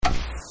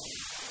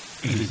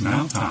It is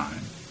now time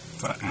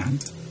for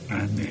Ant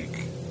and Nick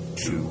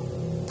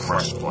to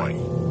press play.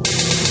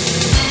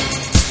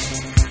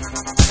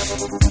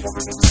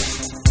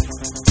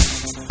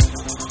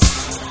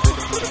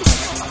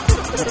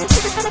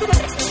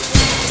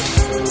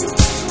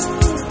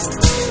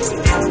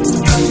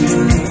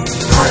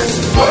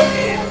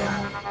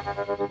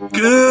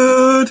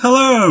 Good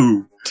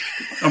hello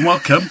and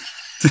welcome.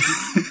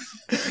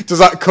 Does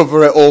that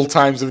cover at all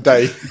times of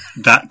day?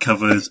 That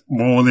covers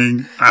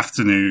morning,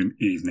 afternoon,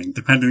 evening,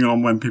 depending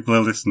on when people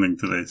are listening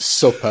to this.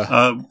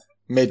 Supper.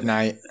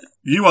 Midnight.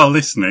 You are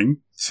listening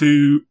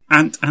to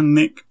Ant and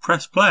Nick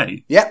Press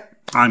Play.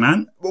 Yep. I'm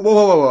Ant.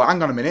 Whoa.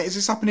 Hang on a minute. Is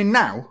this happening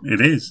now? It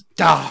is.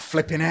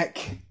 Flipping heck.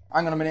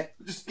 Hang on a minute.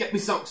 Just get my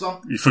socks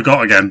on. You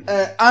forgot again.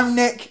 I'm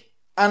Nick,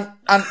 and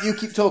you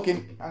keep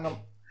talking. Hang on.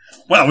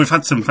 Well, we've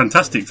had some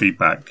fantastic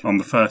feedback on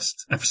the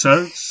first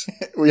episodes.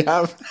 We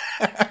have.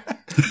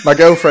 My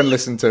girlfriend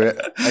listened to it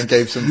and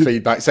gave some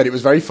feedback. Said it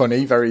was very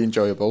funny, very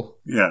enjoyable.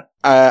 Yeah.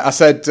 I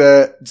said,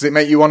 does it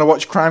make you want to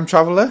watch Crime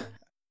Traveller?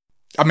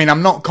 I mean,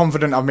 I'm not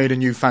confident I've made a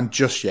new fan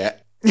just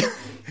yet.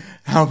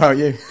 How about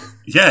you?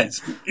 Yeah,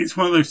 it's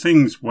one of those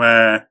things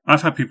where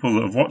I've had people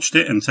that have watched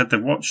it and said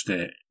they've watched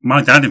it.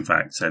 My dad, in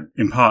fact, said,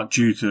 in part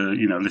due to,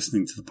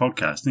 listening to the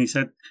podcast, and he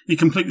said he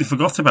completely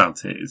forgot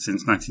about it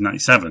since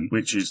 1997,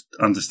 which is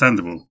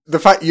understandable. The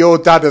fact your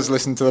dad has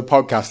listened to the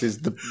podcast is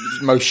the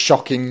most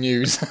shocking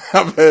news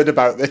I've heard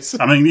about this.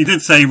 I mean, he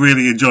did say he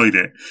really enjoyed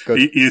it.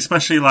 He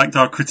especially liked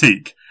our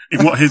critique.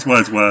 In what his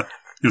words were,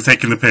 you're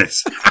taking the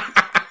piss.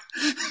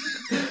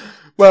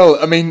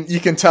 Well, I mean, you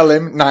can tell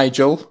him,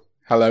 Nigel.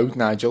 Hello,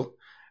 Nigel.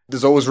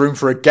 There's always room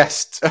for a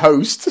guest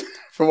host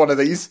for one of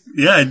these.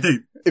 Yeah, indeed.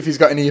 If he's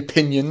got any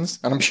opinions,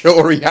 and I'm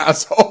sure he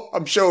has. Oh,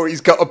 I'm sure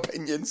he's got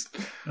opinions.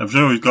 I'm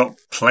sure he's got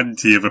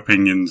plenty of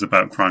opinions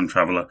about Crime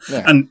Traveller.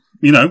 Yeah. And,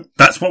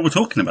 that's what we're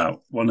talking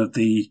about. One of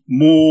the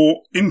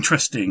more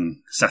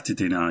interesting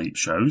Saturday night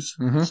shows,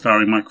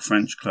 starring Michael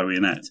French, Chloe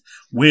Annette.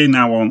 We're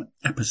now on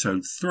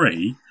episode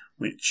 3,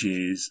 which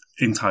is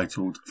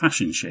entitled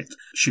Fashion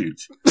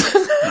Shoot.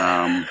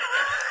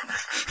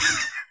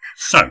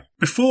 So,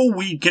 before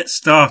we get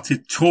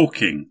started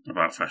talking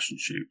about Fashion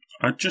Shoot,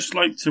 I'd just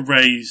like to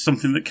raise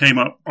something that came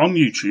up on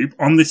YouTube,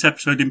 on this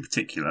episode in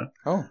particular.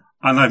 Oh.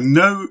 And I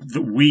know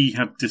that we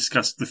have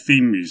discussed the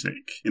theme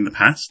music in the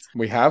past.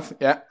 We have,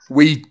 yeah.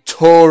 We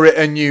tore it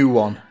a new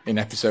one in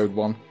episode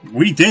 1.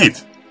 We did,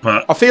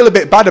 but I feel a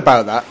bit bad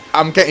about that.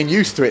 I'm getting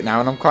used to it now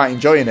and I'm quite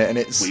enjoying it, and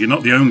it's... Well, you're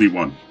not the only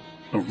one.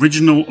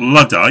 Original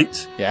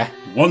Luddite, Yeah.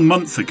 1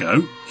 month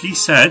ago, he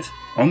said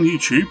on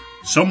YouTube,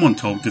 someone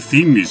told the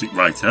theme music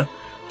writer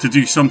to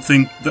do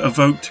something that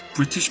evoked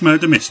British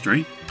murder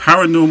mystery,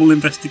 paranormal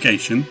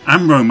investigation,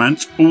 and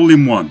romance all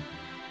in one.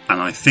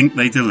 And I think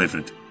they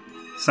delivered.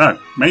 So,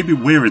 maybe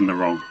we're in the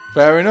wrong.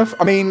 Fair enough.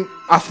 I mean,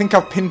 I think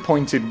I've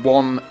pinpointed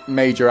one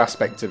major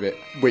aspect of it,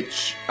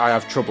 which I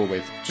have trouble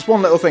with. Just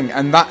one little thing,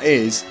 and that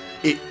is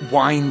it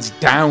winds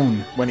down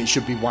when it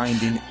should be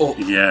winding up.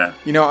 Yeah.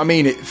 You know what I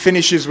mean? It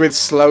finishes with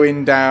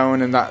slowing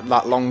down and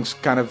that long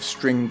kind of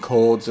string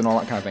chords and all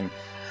that kind of thing.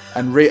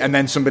 And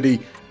then somebody...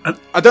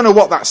 I don't know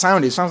what that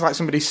sound is. It sounds like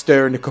somebody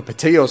stirring a cup of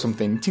tea or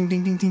something. Ting,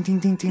 ting, ting, ting, ting,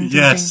 ting, ting.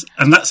 Yes, ting.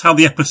 And that's how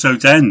the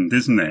episodes end,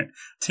 isn't it?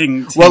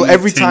 Ting, ting, well,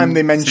 every ting, time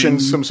they mention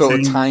some sort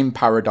of time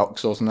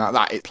paradox or something like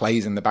that, it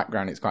plays in the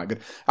background. It's quite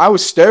good. I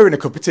was stirring a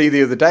cup of tea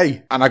the other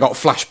day and I got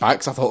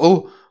flashbacks. I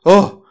thought,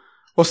 oh,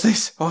 what's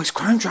this? Oh, it's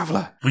Crime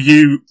Traveller. Were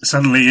you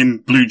suddenly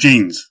in blue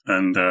jeans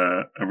and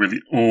a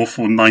really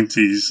awful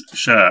 90s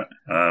shirt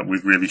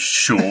with really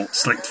short,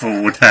 slicked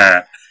forward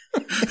hair?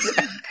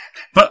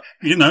 But,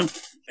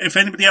 if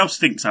anybody else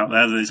thinks out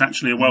there that it's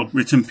actually a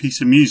well-written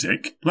piece of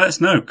music, let us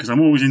know, because I'm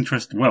always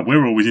interested. Well,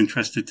 we're always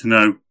interested to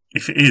know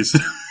if it is.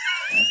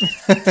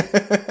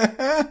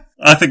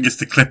 I think it's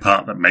the clip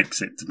art that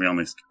makes it, to be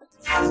honest.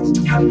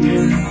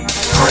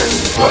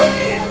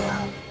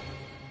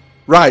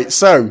 Right,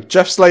 so,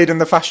 Jeff Slade and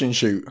the Fashion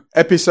Shoot.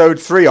 Episode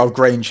 3 of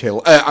Grange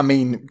Hill.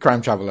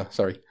 Crime Traveller,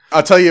 sorry.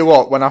 I'll tell you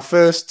what, when I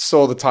first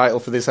saw the title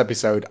for this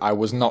episode, I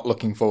was not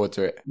looking forward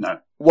to it. No.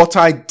 What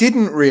I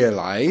didn't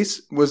realise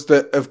was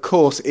that, of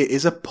course, it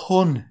is a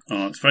pun.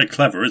 Oh, it's very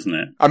clever, isn't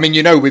it? I mean,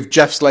 with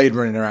Jeff Slade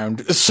running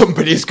around,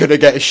 somebody's going to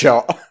get a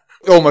shot.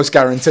 Almost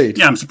guaranteed.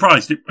 Yeah, I'm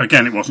surprised. It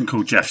wasn't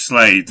called Jeff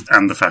Slade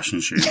and the Fashion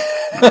Shoot.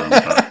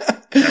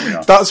 But there we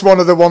are. That's one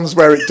of the ones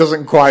where it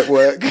doesn't quite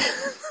work.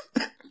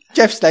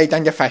 Jeff Slade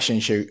and your Fashion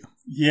Shoot.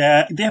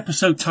 Yeah, the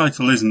episode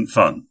title isn't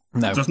fun.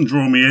 No. It doesn't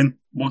draw me in.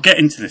 We'll get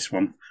into this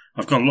one.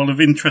 I've got a lot of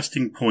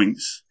interesting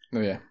points. Oh,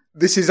 yeah.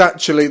 This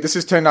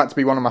has turned out to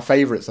be one of my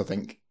favourites, I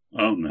think.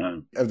 Oh,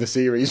 no. Of the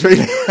series,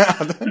 really.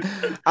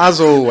 As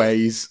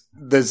always,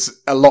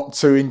 there's a lot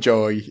to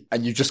enjoy,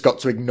 and you've just got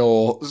to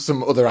ignore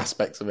some other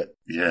aspects of it.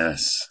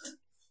 Yes.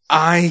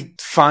 I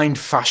find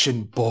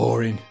fashion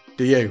boring.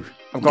 Do you?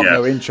 I've got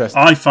no interest.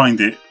 I find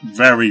it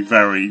very,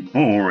 very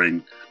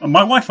boring. And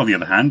my wife, on the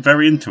other hand,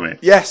 very into it.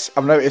 Yes,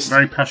 I've noticed.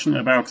 Very passionate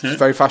about it. She's a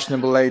very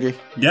fashionable lady.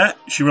 Yeah,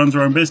 she runs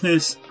her own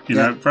business.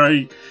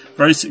 Very,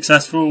 very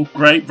successful,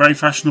 great, very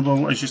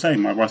fashionable. As you say,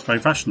 my wife's very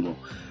fashionable.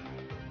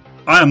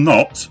 I am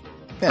not,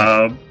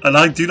 and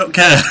I do not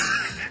care.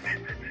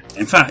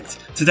 In fact,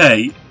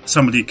 today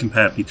somebody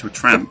compared me to a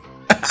tramp.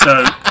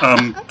 So,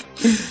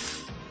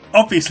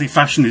 obviously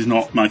fashion is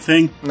not my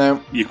thing.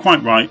 No. You're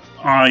quite right.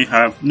 I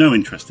have no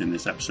interest in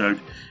this episode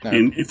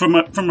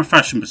from a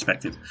fashion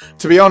perspective.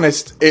 To be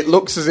honest, it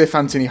looks as if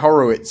Anthony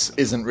Horowitz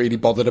isn't really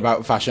bothered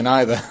about fashion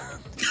either.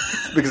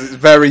 Because it's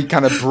very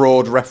kind of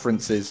broad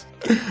references.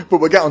 But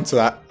we'll get onto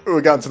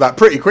that.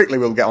 Pretty quickly,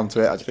 we'll get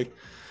onto it, actually.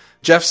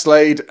 Jeff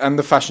Slade and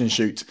the fashion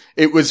shoot.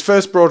 It was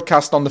first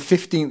broadcast on the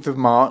 15th of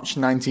March,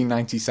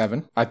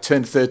 1997. I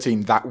turned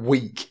 13 that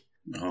week.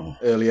 Oh.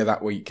 Earlier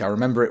that week. I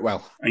remember it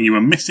well. And you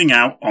were missing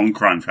out on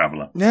Crime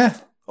Traveller. Yeah.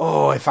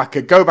 Oh, if I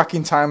could go back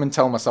in time and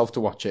tell myself to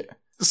watch it.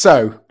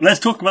 So. Let's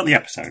talk about the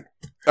episode.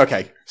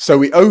 Okay. So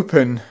we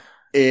open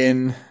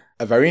in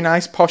a very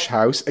nice posh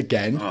house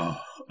again. Oh,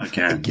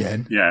 again.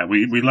 Again. Yeah,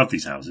 we love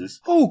these houses.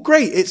 Oh,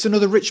 great. It's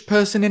another rich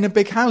person in a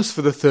big house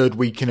for the third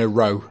week in a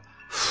row.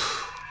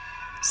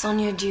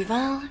 Sonia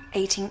Duval,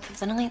 18th of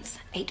the 9th,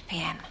 8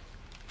 p.m.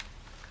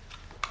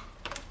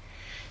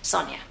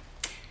 Sonia,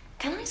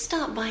 can I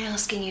start by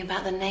asking you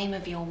about the name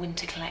of your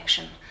winter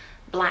collection,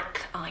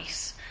 Black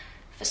Ice?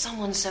 For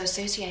someone so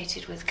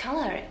associated with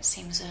colour, it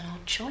seems an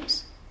odd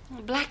choice.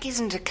 Well, black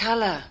isn't a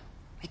colour,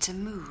 it's a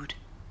mood.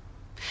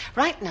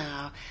 Right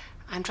now,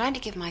 I'm trying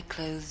to give my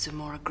clothes a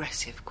more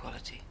aggressive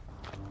quality.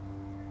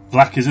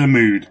 Black is a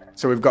mood.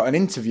 So we've got an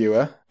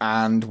interviewer,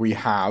 and we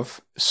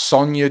have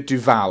Sonia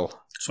Duval.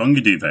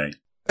 Sonia Duvet.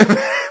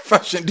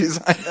 Fashion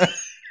designer.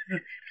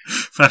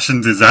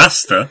 Fashion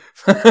disaster.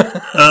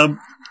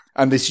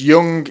 And this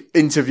young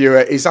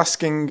interviewer is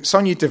asking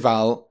Sonia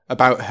Duval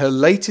about her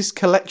latest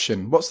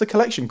collection. What's the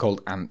collection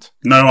called, Ant?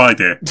 No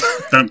idea.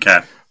 Don't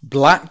care.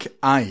 Black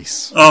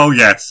Ice. Oh,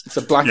 yes. It's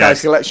a Black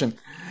Ice collection.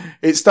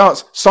 It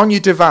starts Sonia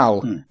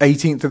Duval,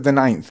 18th of the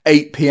 9th,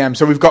 8 p.m.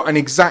 So we've got an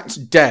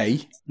exact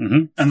day.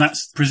 Mm-hmm. And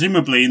that's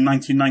presumably in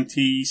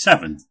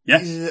 1997,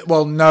 yes?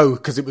 Well, no,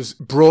 because it was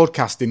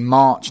broadcast in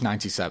March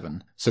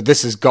 97. So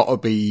this has got to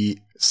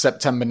be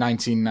September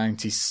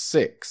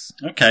 1996.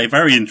 Okay,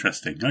 very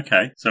interesting.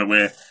 Okay, so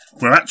we're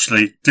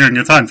actually doing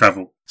a time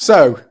travel.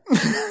 So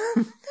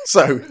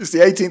it's the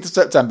 18th of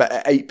September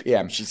at 8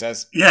 p.m, she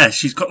says. Yeah,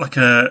 she's got like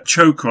a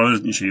choker on,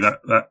 isn't she?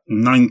 That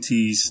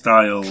 90s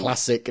style.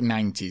 Classic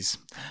 90s.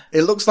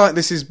 It looks like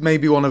this is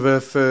maybe one of her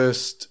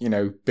first,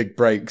 big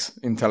breaks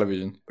in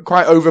television.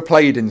 Quite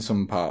overplayed in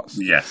some parts.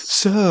 Yes.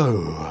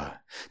 So,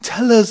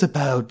 tell us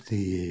about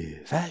the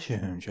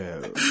fashion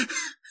show.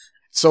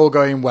 It's all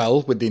going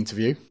well with the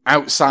interview.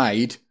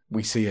 Outside,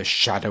 we see a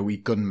shadowy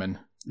gunman.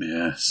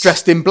 Yes.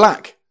 Dressed in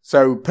black.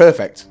 So,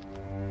 perfect.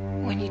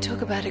 When you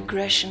talk about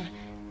aggression,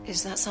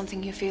 is that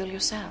something you feel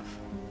yourself?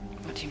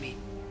 What do you mean?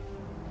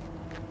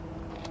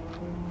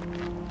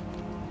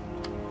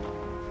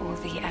 All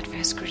the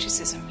adverse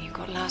criticism you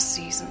got last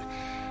season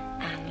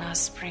and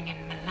last spring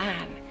in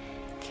Milan.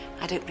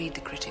 I don't read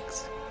the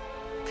critics.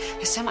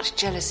 There's so much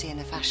jealousy in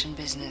the fashion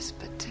business,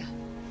 but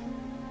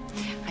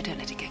I don't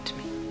let it get to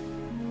me.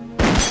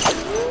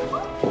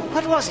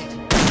 What was it?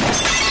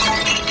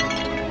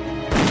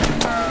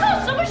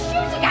 Oh, someone's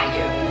shooting at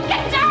you!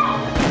 Get down!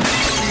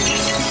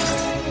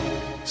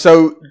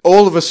 So,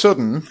 all of a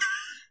sudden,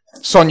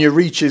 Sonia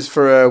reaches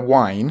for a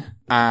wine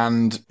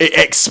and it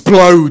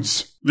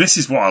explodes. This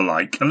is what I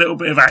like. A little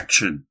bit of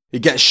action.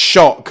 It gets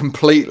shot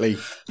completely.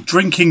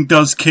 Drinking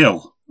does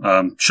kill.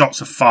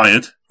 Shots are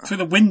fired. Through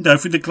the window,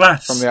 through the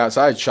glass. From the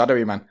outside,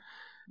 shadowy man.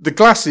 The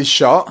glass is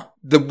shot,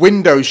 the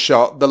window's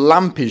shot, the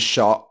lamp is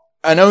shot,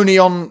 and only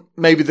on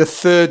maybe the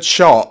third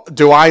shot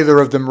do either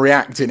of them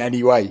react in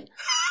any way.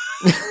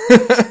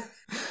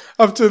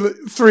 After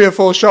 3 or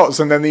 4 shots,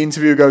 and then the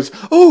interviewer goes,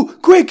 "Oh,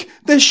 quick,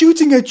 they're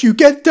shooting at you,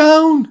 get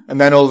down!"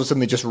 And then all of a sudden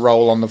they just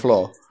roll on the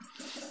floor.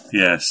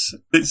 Yes.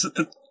 It's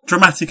a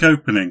dramatic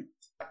opening.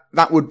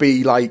 That would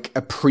be like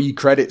a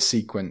pre-credit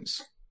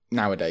sequence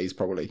nowadays,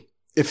 probably.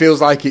 It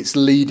feels like it's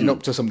leading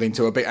up to something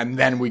to a bit, and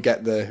then we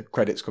get the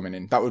credits coming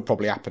in. That would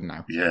probably happen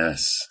now.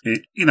 Yes.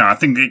 I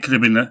think it could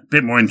have been a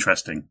bit more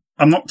interesting.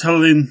 I'm not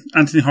telling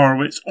Anthony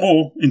Horowitz,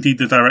 or indeed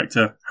the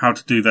director, how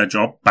to do their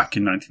job back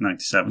in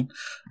 1997.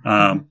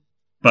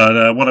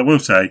 But what I will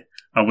say,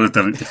 I would have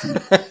done it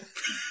differently.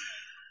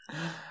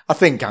 I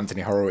think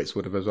Anthony Horowitz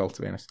would have as well,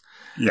 to be honest.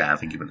 Yeah, I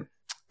think he would have.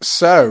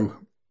 So,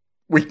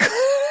 we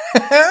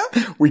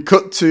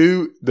cut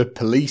to the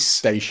police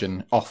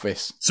station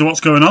office. So what's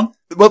going on?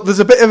 Well, there's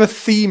a bit of a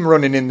theme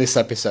running in this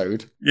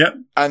episode. Yep.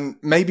 And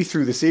maybe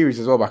through the series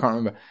as well, but I can't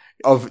remember.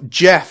 Of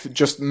Jeff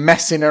just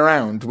messing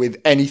around with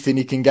anything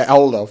he can get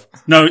hold of.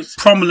 No, it's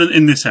prominent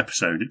in this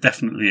episode. It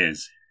definitely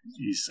is.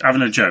 He's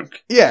having a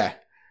joke. Yeah.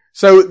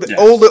 So Yes.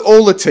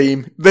 all the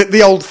team,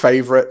 the old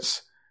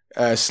favourites,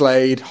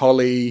 Slade,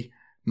 Holly,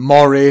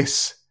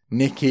 Morris,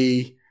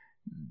 Nikki,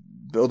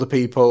 the other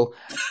people,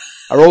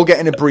 are all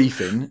getting a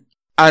briefing.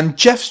 And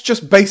Jeff's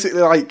just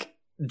basically like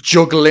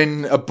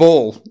juggling a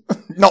ball,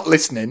 not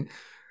listening,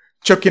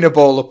 chucking a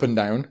ball up and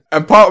down.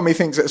 And part of me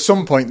thinks at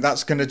some point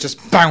that's going to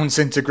just bounce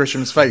into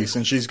Grisham's face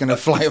and she's going to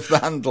fly off the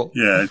handle.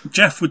 Yeah,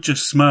 Jeff would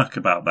just smirk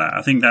about that.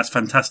 I think that's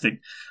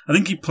fantastic. I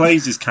think he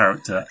plays his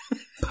character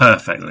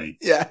perfectly.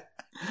 Yeah.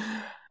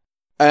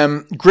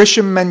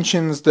 Grisham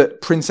mentions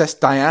that Princess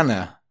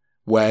Diana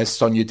wears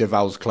Sonia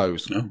Deville's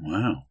clothes. Oh,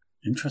 wow.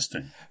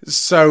 Interesting.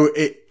 So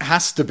it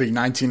has to be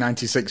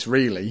 1996,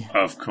 really.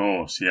 Of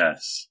course,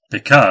 yes.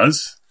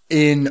 Because...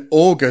 in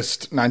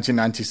August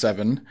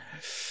 1997,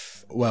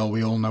 well,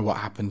 we all know what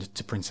happened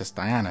to Princess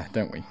Diana,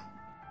 don't we?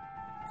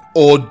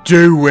 Or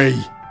do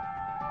we?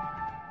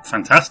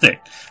 Fantastic.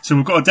 So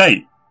we've got a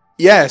date.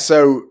 Yeah,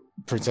 so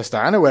Princess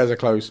Diana wears her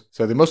clothes,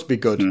 so they must be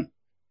good,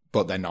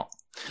 but they're not.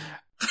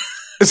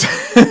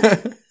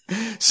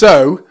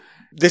 So,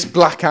 this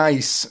Black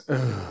Ice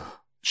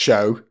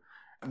show,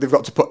 they've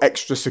got to put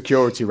extra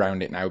security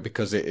around it now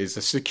because it is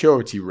a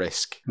security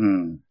risk.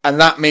 And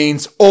that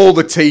means all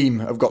the team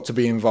have got to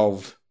be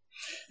involved.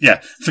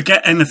 Yeah,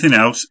 forget anything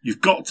else. You've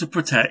got to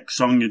protect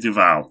Sonia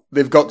Deville.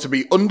 They've got to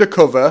be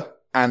undercover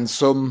and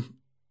some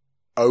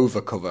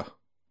overcover.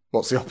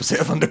 What's the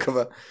opposite of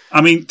undercover? I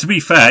mean, to be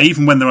fair,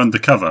 even when they're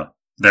undercover,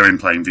 they're in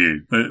plain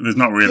view. There's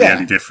not really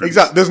any difference.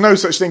 Exactly. There's no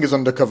such thing as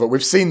undercover.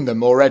 We've seen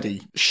them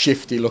already.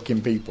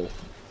 Shifty-looking people.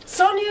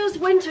 Sonia's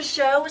winter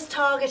show was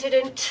targeted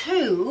in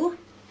 2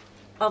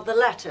 of the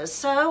letters,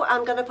 so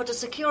I'm going to put a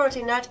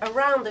security net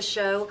around the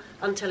show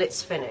until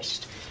it's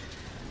finished.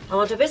 I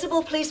want a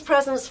visible police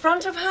presence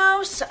front of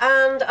house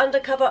and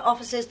undercover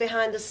offices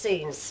behind the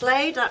scenes.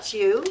 Slade, that's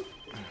you.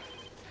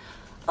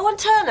 Oh, and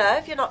Turner,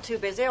 if you're not too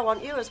busy, I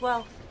want you as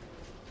well.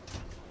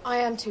 I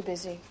am too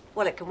busy.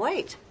 Well, it can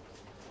wait.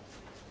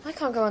 I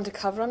can't go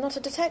undercover. I'm not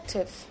a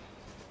detective.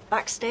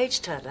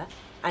 Backstage, Turner,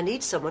 I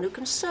need someone who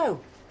can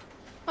sew.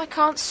 I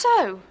can't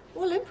sew.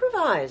 Well,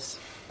 improvise.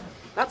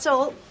 That's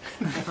all.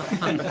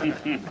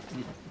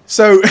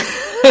 So,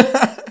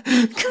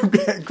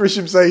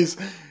 Grisham says,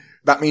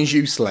 that means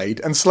you, Slade.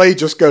 And Slade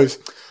just goes,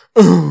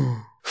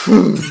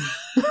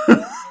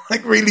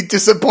 like really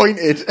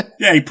disappointed.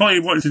 Yeah, he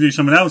probably wanted to do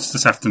something else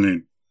this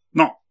afternoon.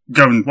 Not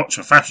go and watch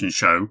a fashion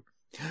show.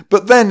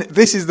 But then,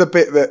 this is the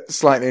bit that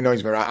slightly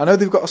annoys me, right? I know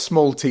they've got a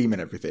small team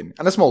and everything,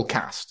 and a small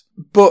cast.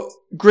 But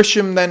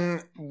Grisham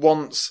then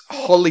wants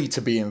Holly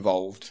to be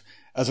involved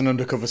as an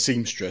undercover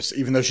seamstress,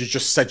 even though she's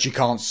just said she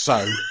can't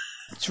sew.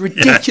 It's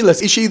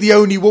ridiculous. Yeah. Is she the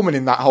only woman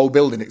in that whole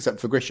building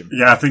except for Grisham?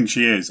 Yeah, I think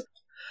she is.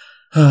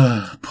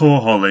 Poor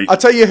Holly. I'll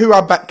tell you who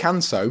I bet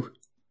can sew.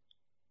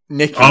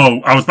 Nikki.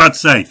 Oh, I was about to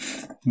say,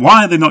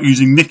 why are they not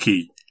using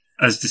Nikki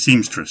as the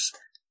seamstress?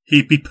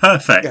 He'd be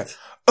perfect. Yeah.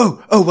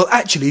 Oh, well,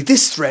 actually,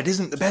 this thread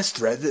isn't the best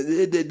thread.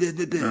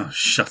 Oh,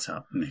 shut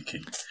up,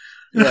 Nikki.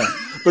 Yeah,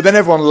 but then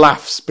everyone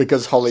laughs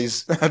because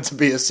Holly's had to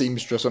be a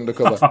seamstress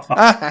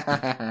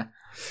undercover.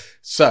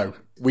 So,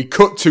 we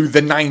cut to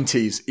the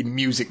 90s in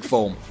music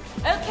form.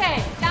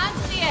 Okay, down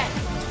to the end.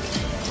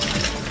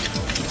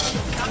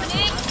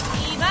 Dominic,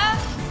 Eva.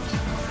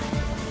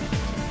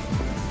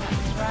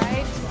 That's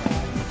right.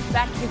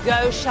 Back you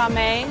go,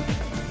 Charmaine.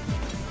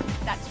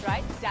 That's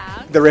right,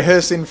 down. They're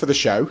rehearsing for the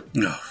show.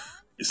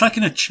 It's like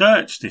in a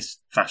church, this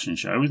fashion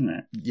show, isn't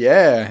it?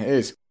 Yeah, it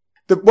is.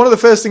 One of the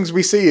first things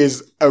we see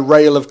is a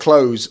rail of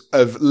clothes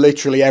of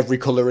literally every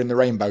colour in the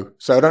rainbow.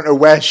 So I don't know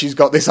where she's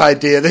got this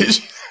idea that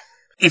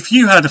If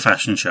you had a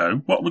fashion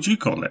show, what would you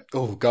call it?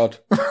 Oh, God.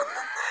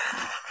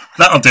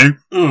 That'll do.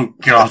 Oh,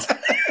 God.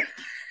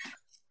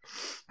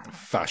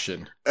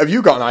 Fashion. Have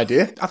you got an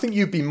idea? I think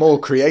you'd be more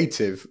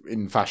creative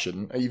in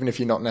fashion, even if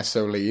you're not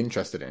necessarily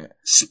interested in it.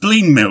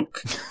 Spleen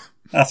milk.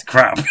 That's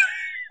crap.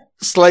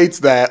 Slade's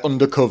there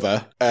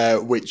undercover,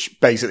 which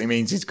basically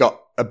means he's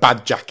got a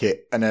bad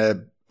jacket and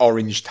a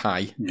orange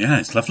tie. Yeah,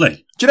 it's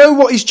lovely. Do you know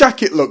what his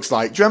jacket looks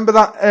like? Do you remember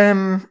that,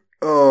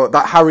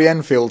 that Harry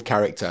Enfield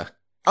character?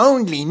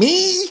 Only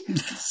me?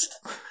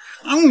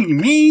 Only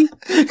me?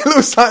 It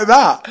looks like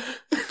that.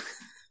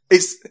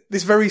 It's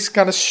this very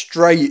kind of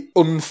straight,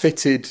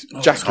 unfitted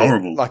jacket. It's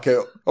horrible.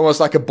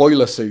 Almost like a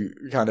boiler suit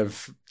kind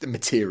of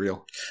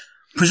material.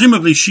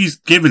 Presumably she's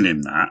given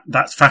him that.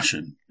 That's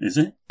fashion, is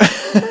it?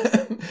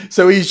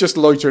 So he's just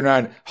loitering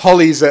around.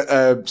 Holly's at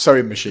a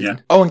sewing machine. Yeah.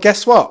 Oh, and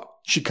guess what?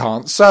 She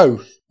can't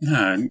sew.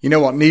 No. You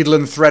know what? Needle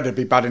and thread would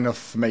be bad enough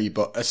for me,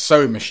 but a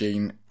sewing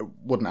machine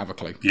wouldn't have a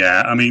clue.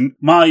 Yeah, I mean,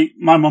 my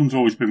mum's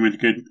always been really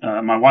good.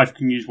 My wife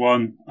can use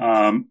one.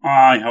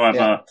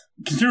 However,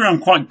 considering I'm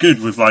quite good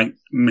with, like,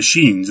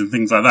 machines and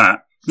things like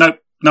that,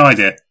 no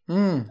idea.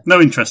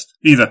 No interest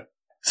either.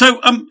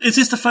 So, is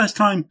this the first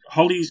time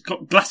Holly's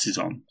got glasses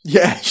on?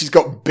 Yeah, she's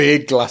got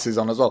big glasses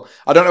on as well.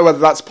 I don't know whether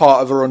that's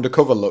part of her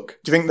undercover look.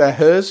 Do you think they're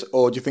hers,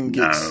 or do you think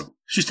it's... No.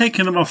 She's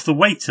taken them off the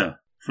waiter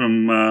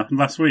from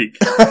last week.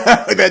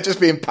 They're just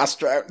being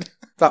passed around.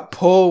 That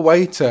poor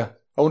waiter.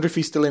 I wonder if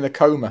he's still in a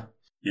coma.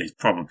 Yeah, he's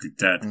probably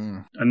dead.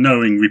 And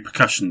knowing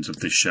repercussions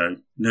of this show,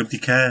 nobody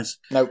cares.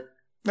 No,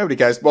 nobody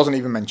cares. Wasn't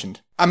even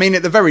mentioned. I mean,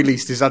 at the very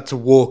least, he's had to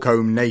walk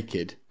home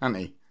naked, hasn't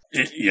he?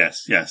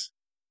 Yes.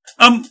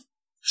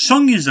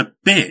 Sonia's a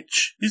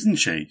bitch, isn't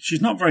she?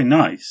 She's not very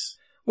nice.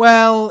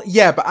 Well,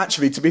 yeah, but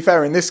actually, to be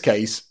fair, in this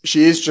case,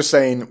 she is just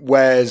saying,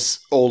 where's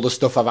all the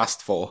stuff I've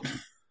asked for?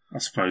 I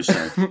suppose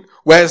so.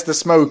 Where's the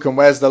smoke and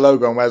where's the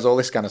logo and where's all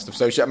this kind of stuff?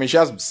 So, she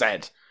hasn't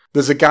said.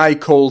 There's a guy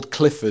called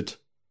Clifford.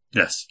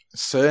 Yes.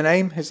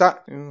 Surname, is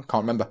that? Can't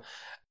remember.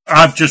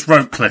 I've just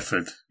wrote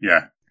Clifford,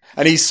 yeah.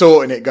 And he's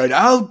sorting it, going,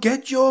 I'll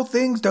get your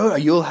things,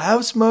 you'll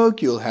have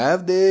smoke, you'll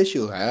have this,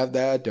 you'll have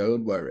that,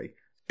 don't worry.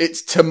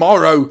 It's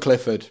tomorrow,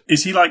 Clifford.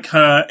 Is he like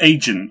her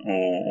agent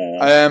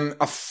or...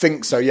 I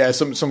think so, yeah,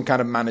 some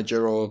kind of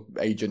manager or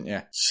agent,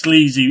 yeah.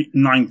 Sleazy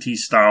 90s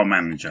style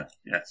manager,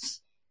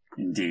 yes.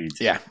 Indeed.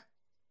 Yeah.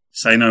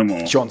 Say no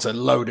more. She wants a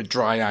load of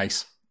dry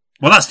ice.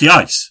 Well, that's the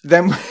ice.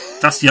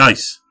 That's the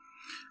ice.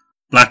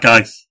 Black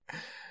ice.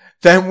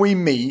 Then we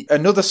meet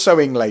another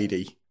sewing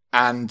lady,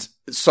 and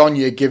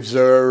Sonia gives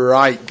her a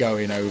right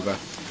going over.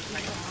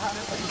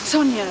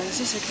 Sonia, is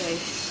this okay?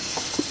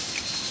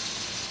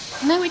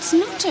 No, it's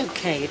not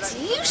okay. It's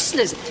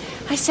useless.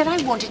 I said I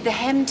wanted the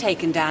hem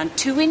taken down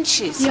 2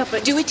 inches. Yeah,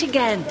 but... Do it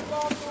again.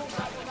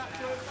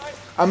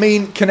 I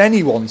mean, can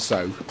anyone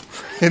sew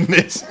in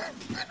this?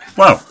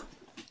 Well,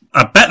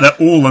 I bet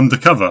they're all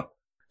undercover.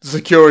 The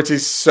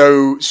security's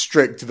so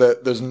strict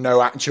that there's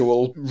no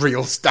actual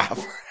real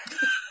staff.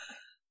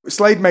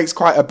 Slade makes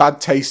quite a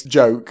bad taste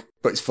joke,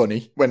 but it's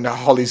funny, when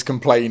Holly's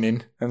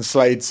complaining and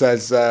Slade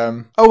says,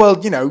 oh, well,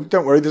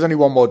 don't worry, there's only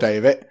one more day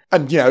of it.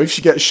 And, if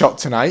she gets shot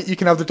tonight, you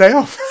can have the day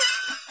off.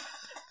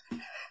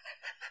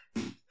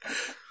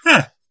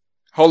 Yeah.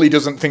 Holly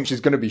doesn't think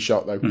she's going to be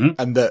shot, though. Mm-hmm.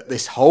 And that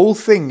this whole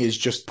thing is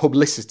just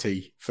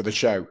publicity for the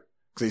show.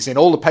 Because it's in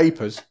all the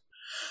papers.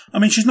 I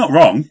mean, she's not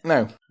wrong.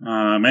 No.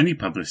 Any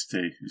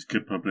publicity is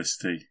good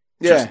publicity.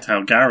 Yeah. Just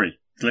tell Gary.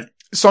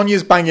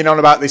 Sonia's banging on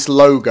about this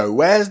logo.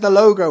 Where's the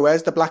logo?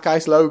 Where's the Black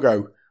Ice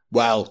logo?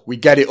 Well, we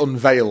get it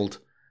unveiled.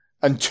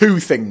 And 2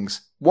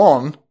 things.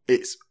 One,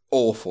 it's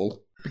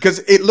awful. Because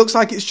it looks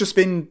like it's just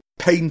been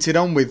painted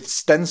on with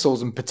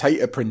stencils and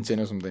potato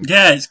printing or something.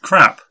 Yeah, it's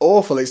crap.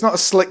 Awful. It's not a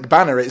slick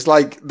banner. It's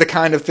like the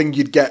kind of thing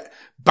you'd get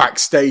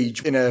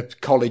backstage in a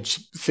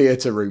college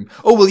theatre room.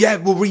 Oh, well, yeah,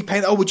 we'll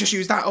repaint. Oh, we'll just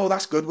use that. Oh,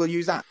 that's good. We'll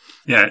use that.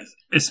 Yeah,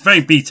 it's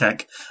very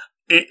B-Tech.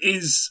 It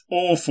is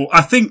awful.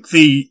 I think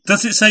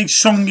does it say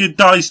Sonia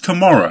dies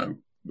tomorrow?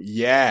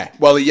 Yeah.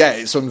 Well, yeah,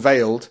 it's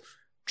unveiled.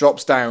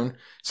 Drops down.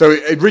 So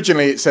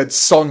originally it said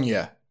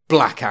Sonia,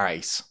 Black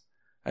Ice.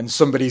 And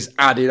somebody's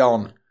added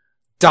on,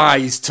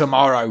 dies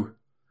tomorrow.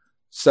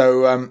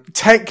 So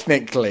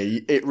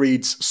technically it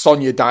reads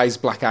Sonia dies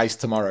Black Ice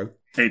tomorrow.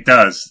 It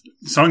does.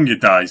 Sonia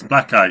dies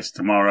Black Ice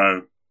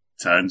tomorrow,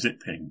 turns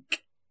it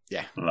pink.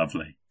 Yeah.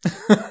 Lovely.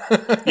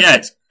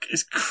 Yeah,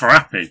 it's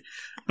crappy.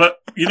 But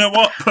you know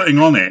what? Putting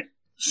on it,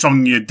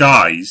 Sonia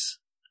dies,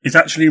 it's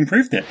actually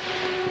improved it.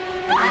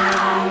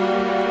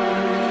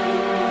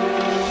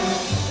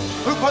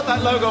 Who put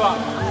that logo up?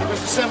 It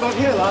was assembled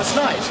here last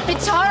night.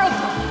 It's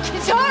horrible.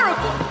 It's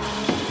horrible.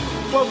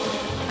 Well,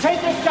 take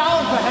it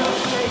down, for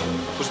heaven's sake.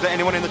 Was there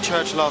anyone in the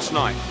church last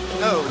night?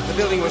 No, the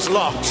building was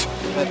locked,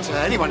 but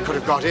anyone could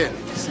have got in.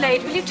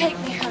 Slade, will you take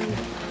me home?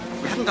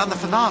 We haven't done the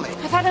finale.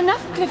 I've had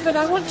enough, Clifford.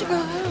 I want to go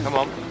home. Come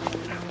on.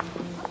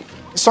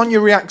 Sonia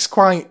reacts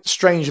quite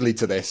strangely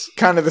to this.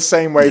 Kind of the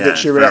same way that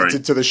she very.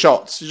 reacted to the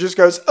shots. She just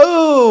goes,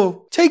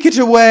 oh, take it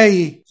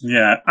away.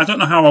 Yeah, I don't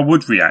know how I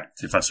would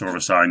react if I saw a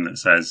sign that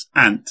says,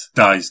 Ant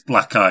dies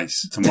Black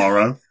Ice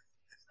tomorrow.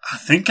 I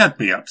think I'd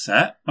be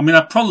upset. I mean,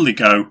 I'd probably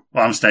go,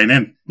 well, I'm staying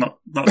in. Not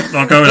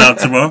going out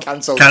tomorrow.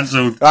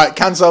 Cancelled. Right,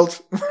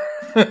 cancelled.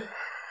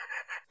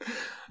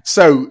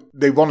 So,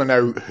 they want to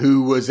know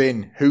who was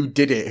in, who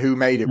did it, who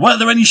made it. Were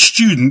there any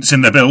students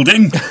in the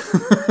building?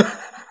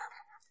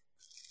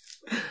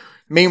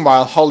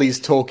 Meanwhile, Holly's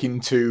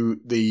talking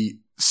to the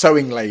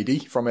sewing lady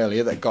from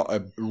earlier that got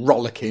a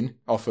rollicking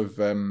off of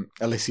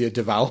Alicia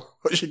Duval.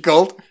 What's she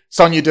called?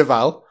 Sonia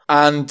Duval.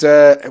 And,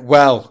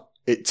 well,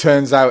 it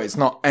turns out it's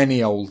not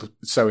any old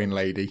sewing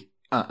lady.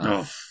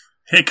 Oh,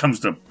 here comes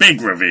the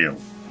big reveal.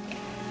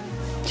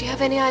 Do you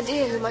have any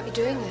idea who might be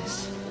doing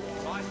this?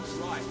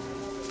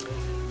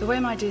 The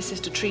way my dear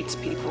sister treats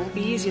people, it'd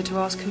be easier to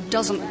ask who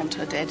doesn't want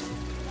her dead.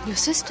 Your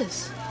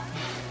sisters?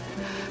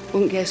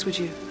 Wouldn't guess, would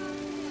you?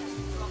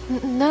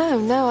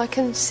 No, I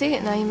can see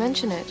it now you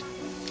mention it.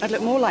 I'd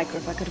look more like her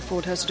if I could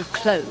afford her sort of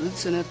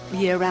clothes and a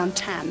year-round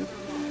tan.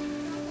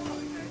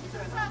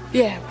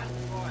 Yeah,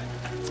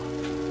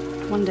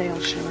 well, one day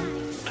I'll show her.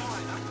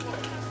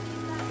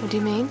 What do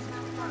you mean?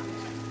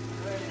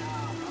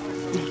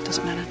 No, it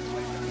doesn't matter.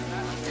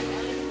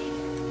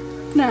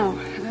 Now,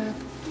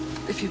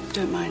 if you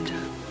don't mind,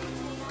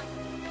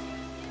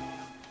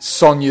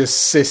 Sonia's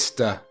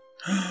sister.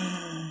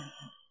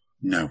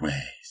 No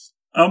ways.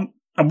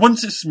 And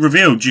once it's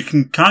revealed, you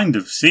can kind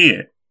of see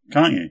it,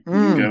 can't you? You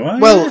can go, oh,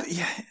 well,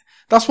 yeah,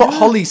 that's what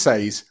Holly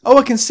says. Oh,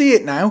 I can see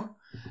it now.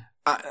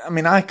 I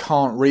mean, I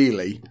can't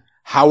really.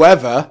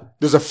 However,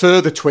 there's a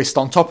further twist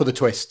on top of the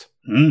twist,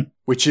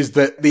 which is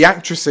that the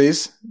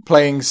actresses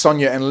playing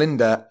Sonia and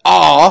Linda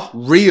are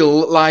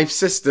real life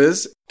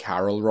sisters,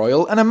 Carol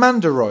Royal and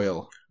Amanda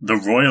Royal. The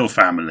royal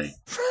family.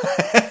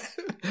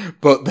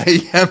 But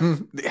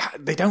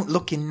they they don't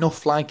look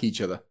enough like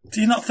each other.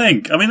 Do you not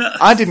think? I mean,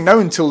 I didn't know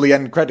until the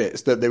end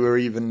credits that they were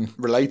even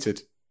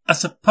related. I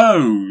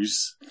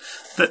suppose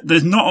that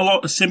there's not a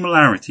lot of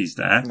similarities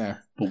there. No.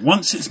 But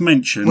once it's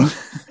mentioned,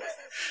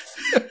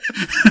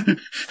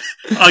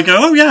 I go,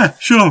 oh yeah,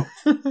 sure.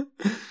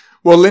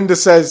 Well, Linda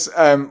says,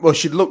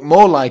 she'd look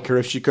more like her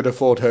if she could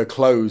afford her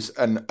clothes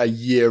and a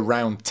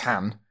year-round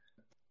tan.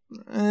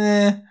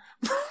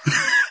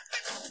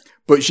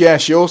 But yeah,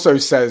 she also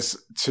says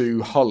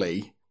to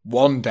Holly,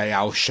 one day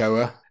I'll show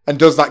her. And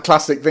does that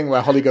classic thing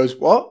where Holly goes,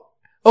 what?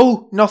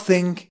 Oh,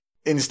 nothing.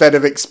 Instead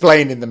of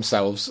explaining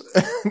themselves.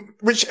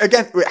 Which,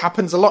 again, it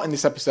happens a lot in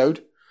this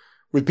episode.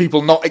 With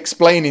people not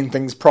explaining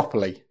things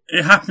properly.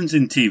 It happens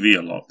in TV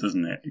a lot,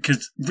 doesn't it?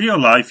 Because real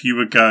life, you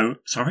would go,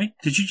 sorry,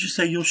 did you just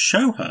say you'll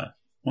show her?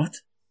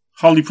 What?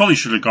 Holly probably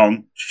should have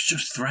gone, she's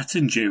just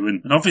threatened you.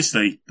 And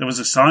obviously, there was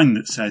a sign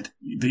that said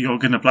that you're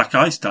going to black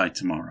ice die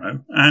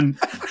tomorrow. And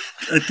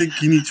I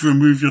think you need to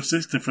remove your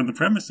sister from the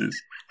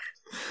premises.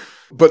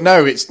 But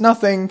no, it's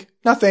nothing.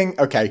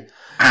 Okay.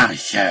 I'll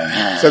show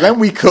her. So then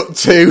we cut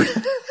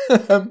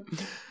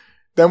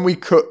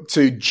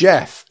to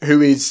Jeff, who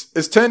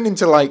has turned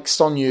into like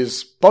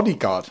Sonia's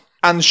bodyguard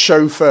and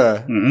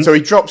chauffeur. Mm-hmm. So he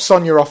drops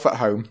Sonia off at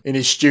home in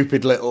his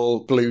stupid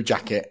little blue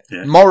jacket.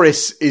 Yeah.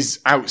 Morris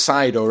is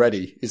outside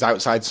already. He's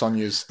outside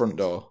Sonia's front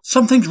door.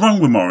 Something's wrong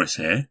with Morris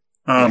here.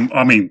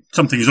 I mean,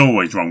 something's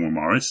always wrong with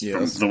Morris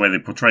from the way they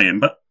portray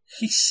him, but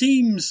he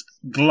seems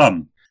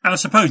glum. And I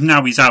suppose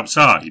now he's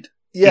outside.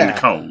 Yeah. In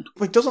the cold.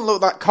 Well, it doesn't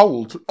look that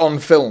cold on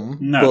film,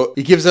 no. But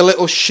he gives a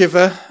little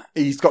shiver.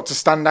 He's got to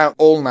stand out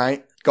all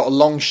night, got a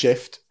long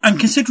shift. And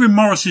considering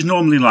Morris is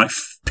normally like,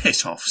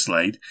 piss off,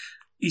 Slade,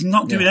 he's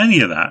not doing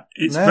any of that.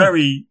 It's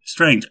very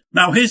strange.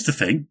 Now, here's the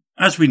thing.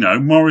 As we know,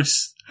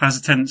 Morris has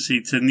a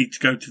tendency to need to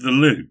go to the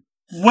loo.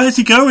 Where's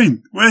he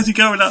going? Where's he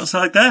going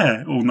outside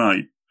there all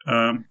night?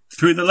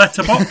 Through the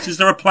letterbox? Is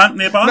there a plant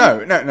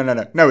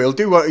nearby? No, he'll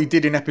do what he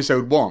did in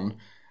episode 1.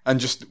 And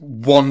just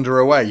wander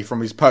away from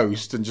his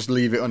post and just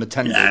leave it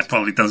unattended. Yeah,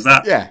 probably does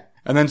that. Yeah.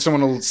 And then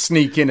someone will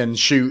sneak in and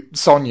shoot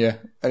Sonia.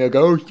 And he'll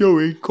go, oh,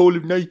 sorry, call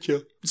of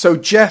nature. So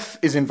Jeff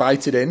is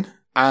invited in.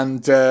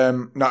 And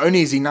not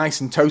only is he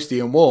nice and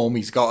toasty and warm,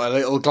 he's got a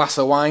little glass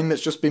of wine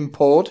that's just been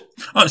poured.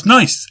 Oh, it's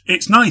nice.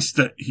 It's nice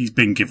that he's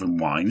been given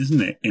wine, isn't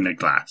it? In a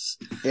glass.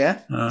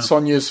 Yeah.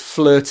 Sonia's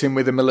flirting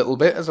with him a little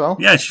bit as well.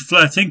 Yeah, she's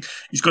flirting.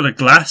 He's got a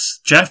glass.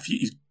 Jeff,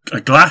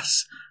 a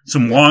glass,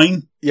 some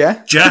wine.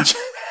 Yeah. Jeff.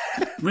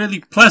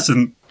 Really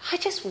pleasant. I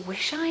just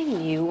wish I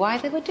knew why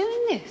they were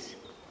doing this.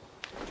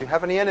 Do you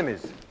have any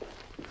enemies?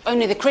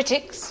 Only the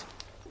critics.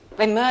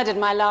 They murdered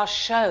my last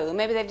show.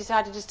 Maybe they've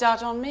decided to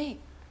start on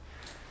me.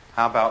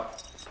 How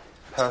about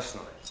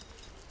personally?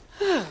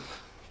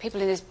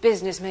 People in this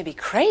business may be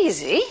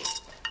crazy,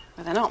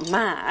 but they're not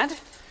mad.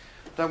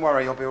 Don't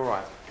worry, you'll be all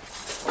right.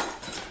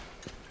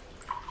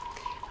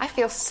 I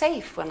feel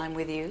safe when I'm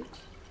with you.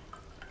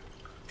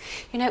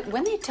 You know,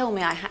 when they told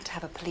me I had to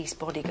have a police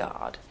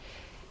bodyguard,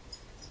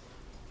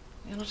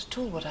 you're not at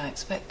all what I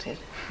expected.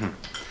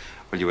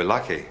 Well, you were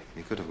lucky.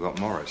 You could have got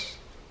Morris.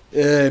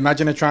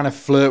 Imagine her trying to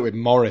flirt with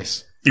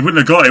Morris. He wouldn't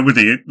have got it, would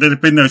he? There'd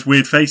have been those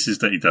weird faces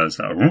that he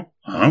does.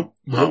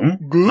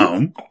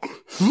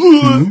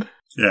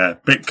 Yeah,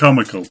 bit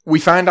comical. We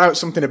find out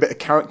something, a bit of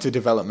character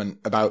development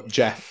about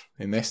Jeff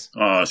in this.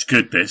 Oh, it's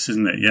good, this,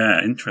 isn't it?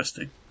 Yeah,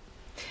 interesting.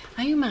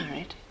 Are you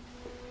married?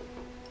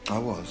 I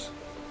was.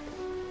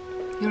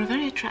 You're a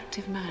very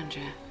attractive man,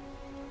 Jeff.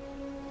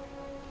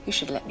 You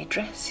should let me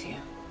dress you.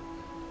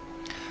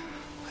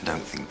 I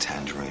don't think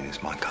tangerine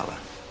is my colour.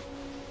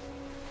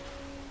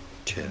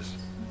 Cheers.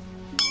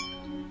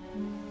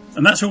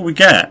 And that's all we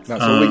get.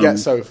 That's all we get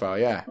so far,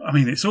 yeah. I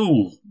mean, it's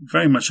all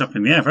very much up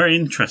in the air. Very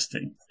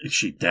interesting. Is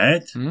she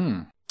dead?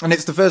 And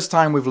it's the first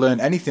time we've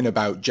learned anything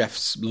about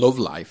Jeff's love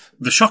life.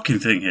 The shocking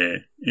thing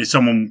here is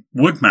someone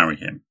would marry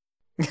him.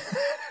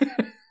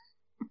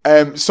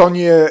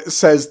 Sonia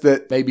says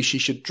that maybe she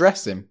should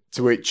dress him,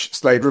 to which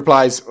Slade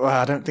replies, well,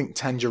 I don't think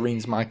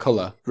tangerine's my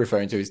colour,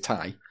 referring to his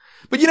tie.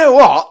 But you know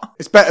what?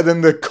 It's better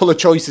than the colour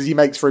choices he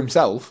makes for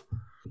himself.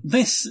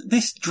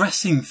 This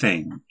dressing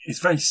thing is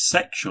very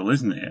sexual,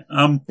 isn't it?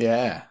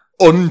 Yeah.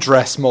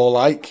 Undress, more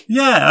like.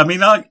 Yeah, I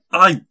mean, I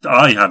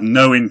have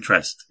no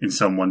interest in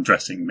someone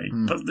dressing me.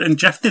 But then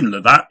Jeff didn't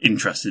look that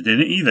interested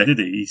in it either, did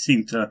he? He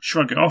seemed to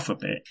shrug it off a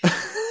bit.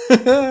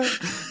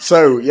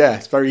 So, yeah,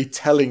 very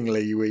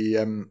tellingly, we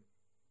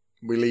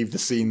leave the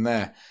scene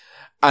there.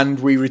 And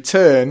we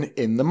return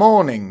in the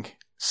morning.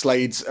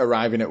 Slade's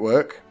arriving at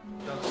work.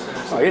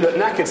 Oh, you look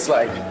knackered,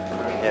 Slade.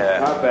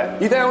 Yeah. I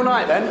bet. You there all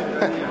night, then?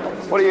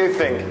 What do you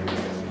think?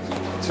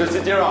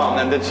 Twisted your arm,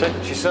 then, did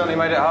she? She certainly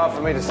made it hard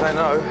for me to say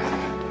no.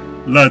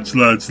 Lads.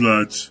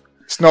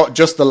 It's not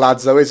just the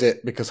lads, though, is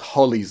it? Because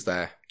Holly's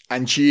there.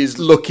 And she is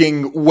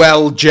looking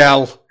well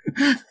gel.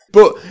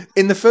 But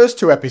in the first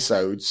 2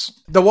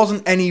 episodes, there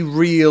wasn't any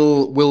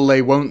real will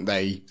they, won't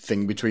they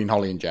thing between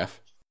Holly and Jeff.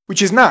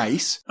 which is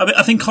nice.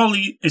 I think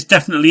Holly is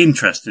definitely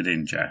interested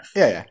in Jeff.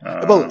 Yeah.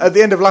 Well, at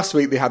the end of last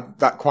week, they had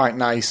that quite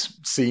nice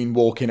scene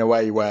walking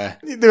away where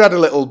they had a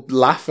little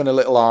laugh and a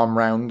little arm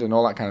round and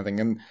all that kind of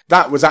thing. And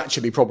that was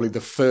actually probably the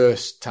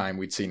first time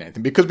we'd seen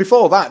anything. Because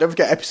before that, don't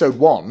forget episode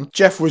 1,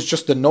 Jeff was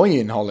just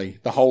annoying Holly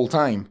the whole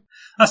time.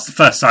 That's the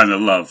first sign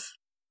of love,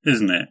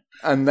 isn't it?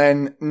 And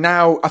then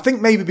now, I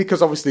think maybe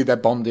because obviously they're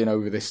bonding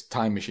over this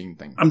time machine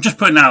thing. I'm just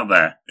putting it out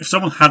there. If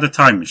someone had a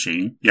time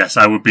machine, yes,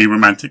 I would be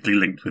romantically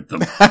linked with them.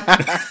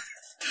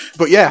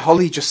 But yeah,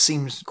 Holly just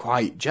seems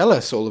quite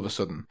jealous all of a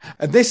sudden.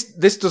 And this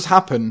does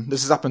happen.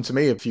 This has happened to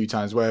me a few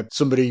times where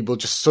somebody will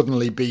just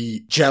suddenly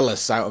be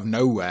jealous out of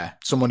nowhere.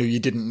 Someone who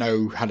you didn't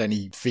know had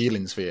any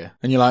feelings for you.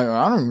 And you're like,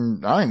 I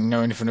don't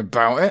know anything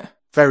about it.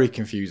 Very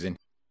confusing.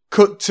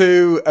 Cut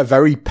to a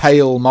very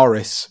pale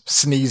Morris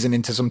sneezing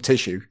into some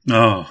tissue.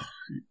 Oh,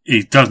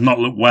 he does not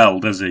look well,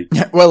 does he?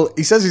 Yeah, well,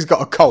 he says he's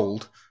got a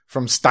cold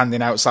from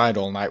standing outside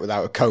all night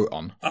without a coat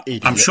on.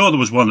 I'm sure there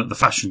was one at the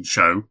fashion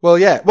show. Well,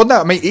 yeah. Well, no,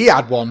 I mean, he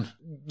had one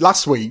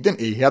last week, didn't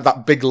he? He had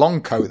that big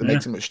long coat that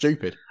makes him look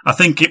stupid. I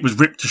think it was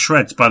ripped to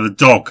shreds by the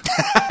dog.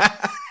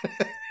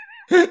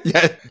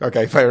 Yeah,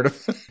 okay, fair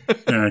enough.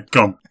 Yeah,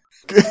 gone.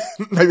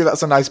 Maybe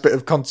that's a nice bit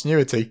of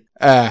continuity.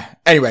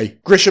 Anyway,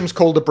 Grisham's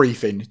called a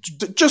briefing.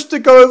 Just to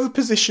go over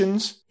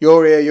positions.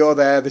 You're here, you're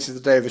there, this is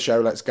the day of the show,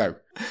 let's go.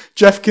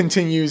 Jeff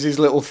continues his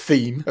little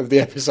theme of the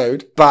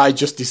episode by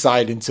just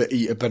deciding to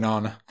eat a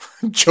banana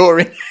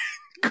during...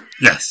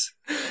 Yes.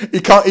 He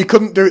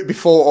couldn't do it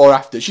before or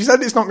after. She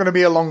said it's not going to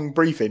be a long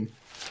briefing.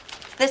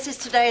 This is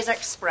today's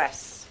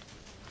Express.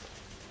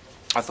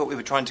 I thought we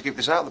were trying to keep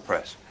this out of the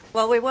press.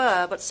 Well, we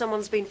were, but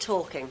someone's been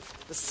talking.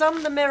 The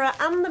Sun, the Mirror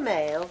and the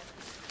Mail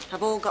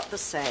have all got the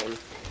same.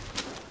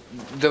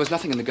 There was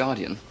nothing in the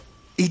Guardian.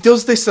 He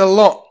does this a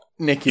lot,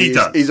 Nicky. He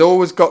does. He's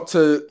always got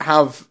to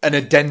have an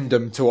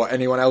addendum to what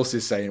anyone else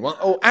is saying.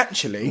 Well,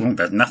 actually...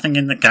 there's nothing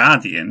in the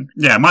Guardian.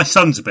 Yeah, my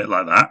son's a bit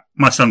like that.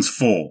 My son's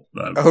 4,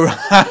 though. Oh,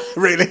 right.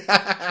 Really?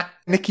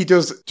 Nicky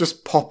does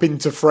just pop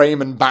into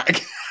frame and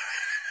back.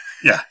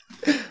 Yeah.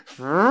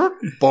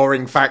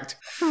 Boring fact.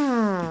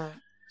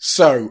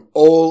 So,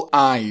 all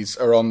eyes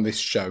are on this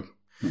show.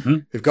 Mm-hmm.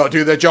 They've got to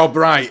do their job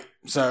right.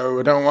 So,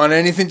 I don't want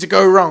anything to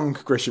go wrong,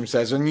 Grisham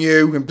says. And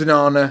you, and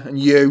Banana, and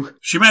you.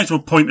 She may as well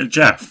point at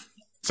Jeff.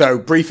 So,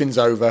 briefing's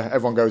over.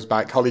 Everyone goes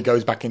back. Holly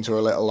goes back into her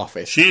little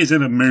office. She is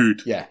in a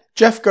mood. Yeah.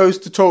 Jeff goes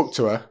to talk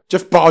to her.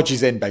 Jeff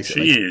barges in,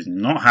 basically. She is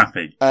not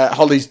happy.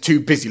 Holly's too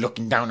busy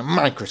looking down a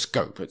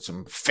microscope at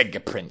some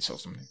fingerprints or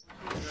something.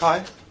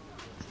 Hi.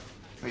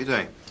 What are you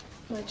doing?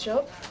 My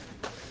job.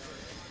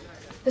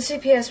 The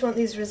CPS want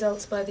these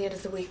results by the end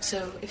of the week,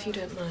 so if you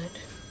don't mind.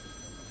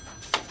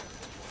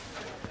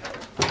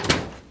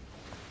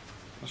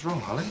 What's wrong,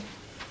 Holly?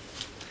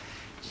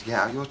 Did you get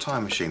out your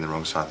time machine the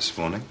wrong side this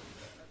morning?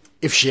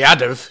 If she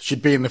had of,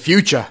 she'd be in the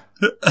future.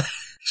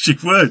 She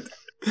would.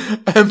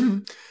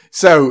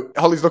 So,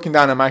 Holly's looking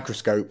down a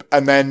microscope,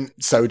 and then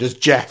so does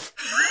Jeff.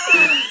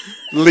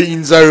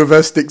 Leans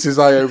over, sticks his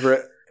eye over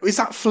it. Is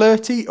that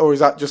flirty, or is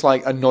that just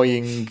like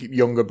annoying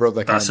younger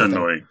brother kind That's of thing?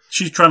 annoying.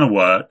 She's trying to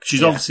work.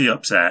 She's obviously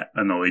upset,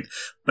 annoyed,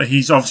 but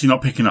he's obviously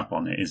not picking up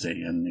on it, is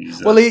he? And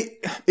he's, Well, he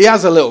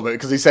has a little bit,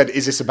 because he said,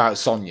 is this about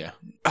Sonia?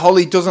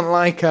 Holly doesn't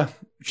like her.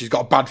 She's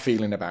got a bad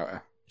feeling about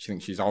her. She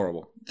thinks she's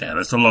horrible. Yeah,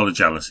 there's a lot of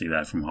jealousy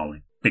there from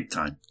Holly. Big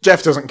time.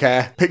 Jeff doesn't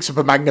care. Picks up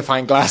a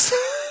magnifying glass.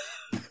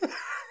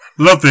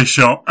 Love this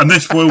shot. And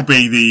this will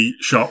be the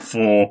shot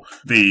for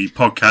the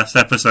podcast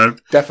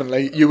episode.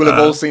 Definitely. You will have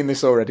all seen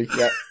this already.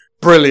 Yeah.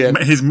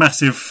 Brilliant. His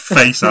massive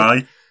face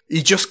eye.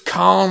 He just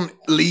can't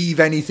leave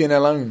anything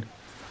alone.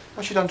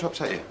 What's she done to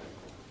upset you?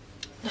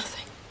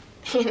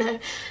 Nothing. You know,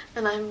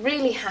 and I'm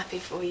really happy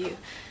for you.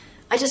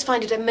 I just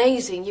find it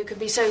amazing you can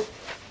be so...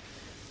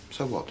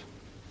 So what?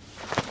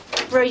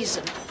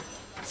 brazen.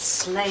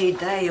 Slade,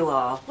 there you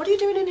are. What are you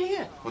doing in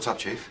here? What's up,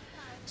 Chief?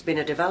 It's been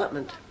a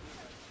development.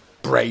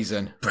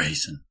 Brazen.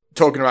 Brazen.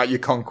 Talking about your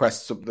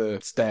conquests up the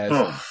stairs.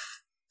 Oh,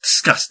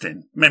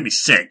 disgusting. Made me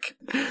sick.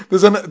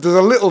 There's a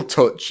little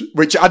touch,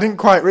 which I didn't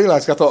quite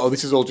realise. I thought,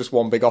 this is all just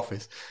one big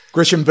office.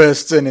 Grisham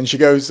bursts in and she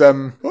goes, what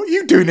are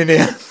you doing in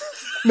here?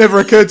 Never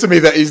occurred to me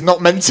that he's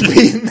not meant to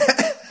be in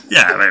there.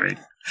 Yeah, maybe.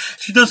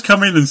 She does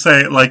come in and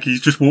say it like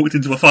he's just walked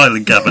into a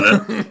filing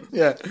cabinet.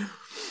 Yeah.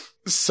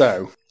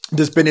 So,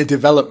 there's been a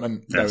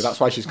development, though. Yes. That's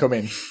why she's come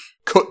in.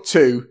 Cut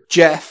to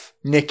Jeff,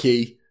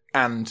 Nicky,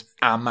 and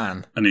our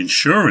man. An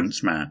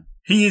insurance man.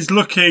 He is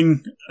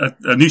looking at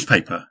a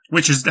newspaper,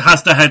 which has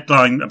the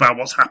headline about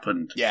what's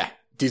happened. Yeah.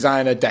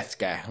 Designer death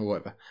scare, or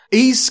whatever.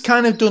 He's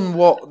kind of done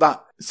what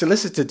that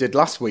solicitor did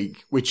last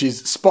week, which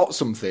is spot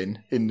something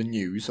in the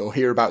news, or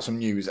hear about some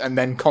news, and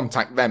then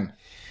contact them.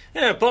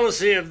 Yeah, a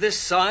policy of this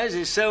size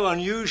is so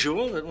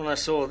unusual that when I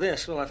saw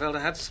this, I felt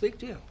I had to speak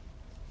to you.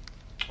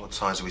 What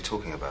size are we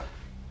talking about?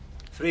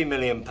 £3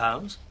 million.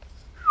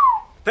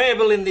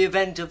 Payable in the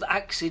event of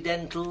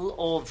accidental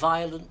or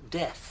violent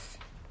death.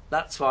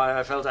 That's why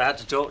I felt I had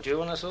to talk to you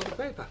when I saw the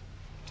paper.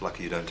 It's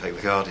lucky you don't take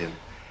the Guardian.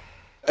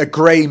 A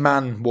grey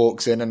man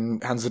walks in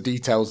and hands the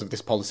details of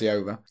this policy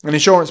over. An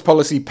insurance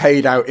policy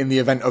paid out in the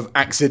event of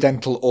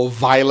accidental or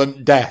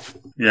violent death.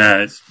 Yeah,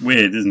 it's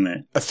weird, isn't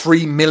it? A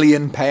 3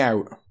 million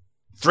payout.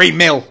 3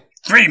 mil.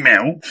 3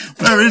 mil?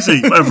 Where is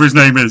he? Whatever his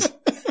name is.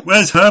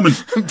 Where's Herman?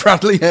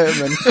 Bradley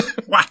Herman.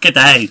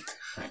 Whack-a-day.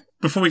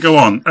 Before we go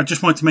on, I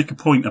just wanted to make a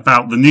point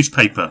about the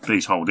newspaper that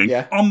he's holding.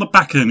 Yeah. On the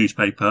back of the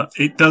newspaper,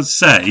 it does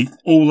say,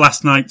 all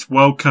last night's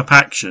World Cup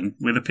action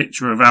with a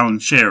picture of Alan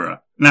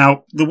Shearer.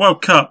 Now, the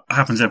World Cup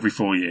happens every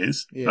 4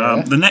 years.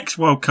 Yeah. The next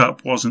World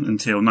Cup wasn't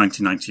until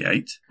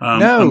 1998.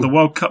 No. And the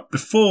World Cup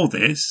before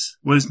this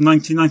was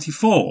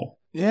 1994.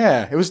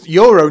 Yeah, it was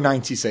Euro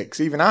 96.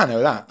 Even I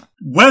know that.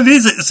 When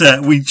is it,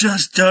 sir? We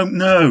just don't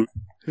know.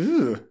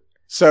 Ooh.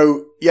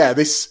 So, yeah,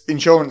 this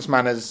insurance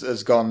man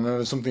has gone,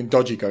 there's something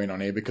dodgy going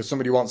on here because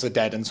somebody wants her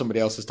dead and somebody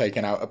else has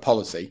taken out a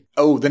policy.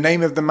 Oh, the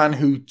name of the man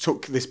who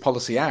took this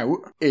policy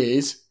out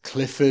is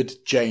Clifford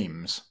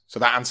James. So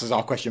that answers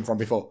our question from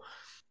before.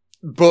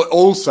 But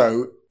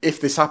also, if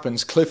this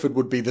happens, Clifford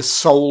would be the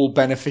sole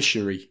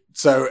beneficiary.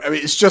 So, I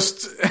mean, it's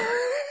just,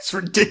 it's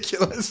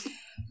ridiculous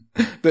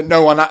that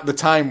no one at the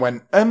time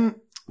went,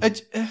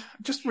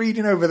 just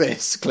reading over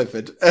this,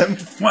 Clifford.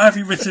 Why have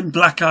you written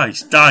Black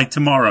Ice, die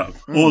tomorrow,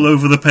 all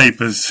over the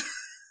papers?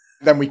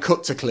 Then we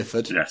cut to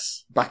Clifford.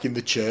 Yes. Back in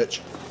the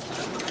church.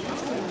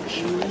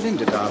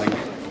 Linda, darling.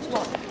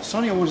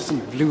 Sonia ordered some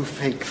blue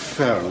fake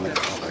fur on the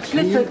collar.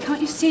 Clifford, can't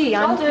you see?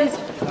 I'm busy.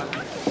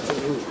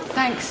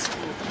 Thanks.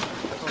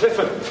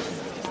 Clifford,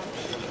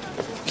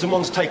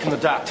 someone's taken the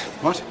DAT.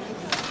 What?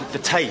 The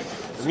tape,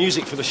 the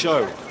music for the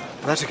show.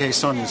 That's okay,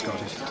 Sonia's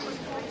got it.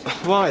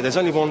 Why? There's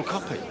only one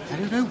copy. I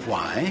don't know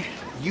why.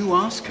 You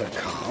ask her,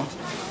 Carl.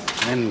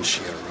 When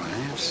she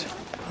arrives.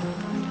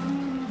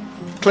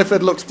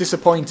 Clifford looks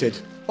disappointed.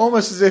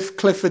 Almost as if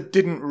Clifford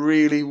didn't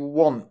really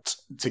want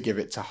to give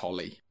it to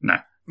Holly. No.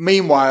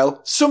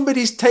 Meanwhile,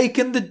 somebody's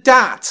taken the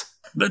DAT.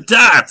 The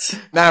DAT!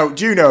 Now,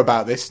 do you know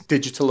about this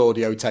digital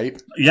audio tape?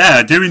 Yeah,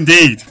 I do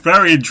indeed.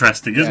 Very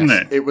interesting, isn't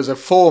it? It was a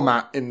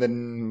format in the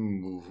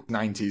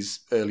 90s,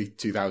 early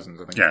 2000s, I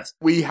think. Yes.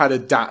 We had a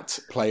DAT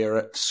player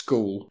at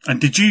school. And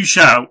did you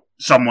shout,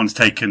 someone's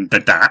taken the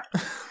DAT?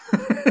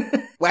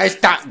 Where's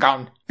DAT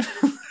gone?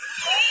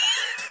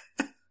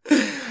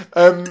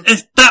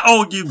 Is that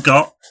all you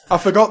got? I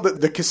forgot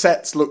that the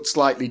cassettes looked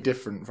slightly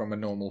different from a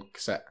normal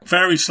cassette.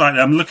 Very slightly.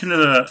 I'm looking at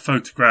a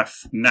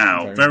photograph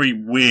now. Very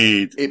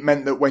weird. It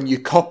meant that when you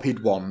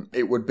copied one,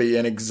 it would be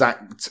an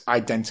exact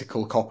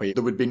identical copy.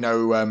 There would be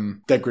no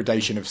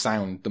degradation of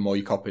sound the more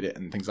you copied it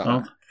and things like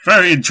that.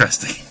 Very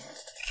interesting.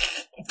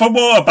 For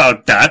more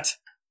about that,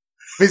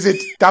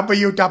 visit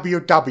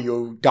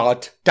www.dat.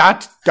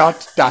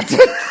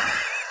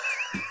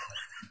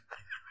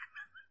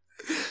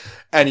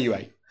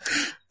 Anyway.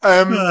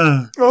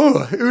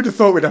 Who'd have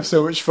thought we'd have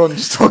so much fun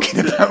just talking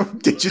about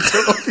digital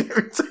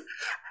audio?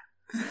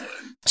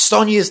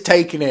 Sonia's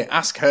taken it.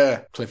 Ask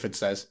her, Clifford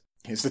says.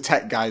 It's the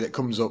tech guy that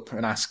comes up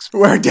and asks,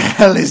 where the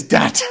hell is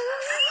Dad?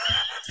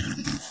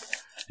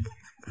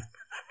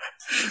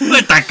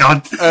 Let that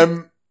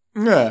gone.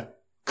 Yeah.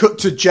 Cut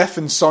to Jeff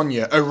and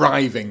Sonia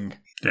arriving.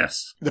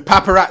 Yes. The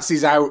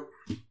paparazzi's out,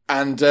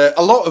 and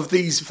a lot of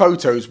these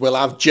photos will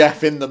have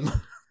Jeff in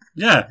them.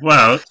 Yeah,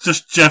 well,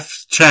 just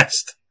Jeff's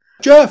chest.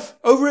 Jeff!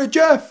 Over here,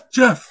 Jeff!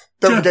 Jeff!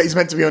 Don't forget he's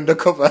meant to be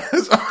undercover.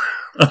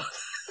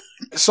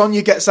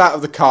 Sonia gets out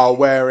of the car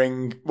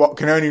wearing what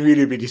can only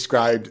really be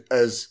described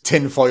as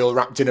tinfoil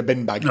wrapped in a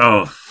bin bag.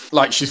 Oh.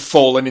 Like she's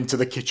fallen into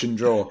the kitchen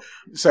drawer.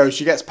 So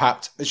she gets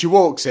papped, and she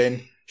walks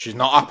in. She's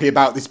not happy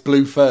about this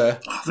blue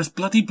fur. Oh, this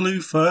bloody blue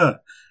fur.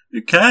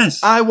 Who cares?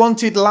 I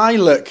wanted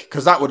lilac,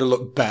 because that would have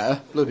looked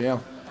better. Bloody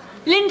hell.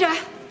 Linda!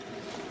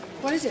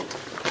 What is it?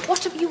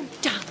 What have you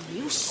done,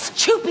 you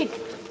stupid...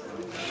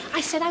 I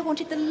said I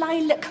wanted the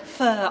lilac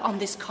fur on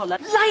this collar.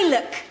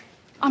 Lilac!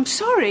 I'm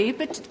sorry,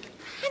 but...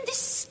 And this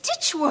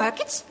stitch work,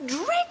 it's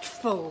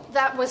dreadful.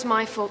 That was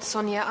my fault,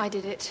 Sonia. I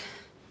did it.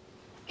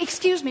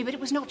 Excuse me, but it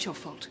was not your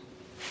fault.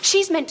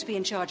 She's meant to be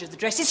in charge of the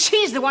dresses.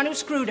 She's the one who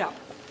screwed up.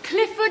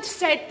 Clifford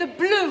said the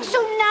blue.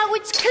 So now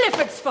it's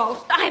Clifford's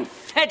fault. I'm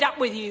fed up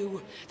with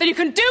you. Then you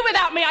can do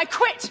without me. I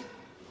quit.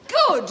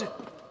 Good.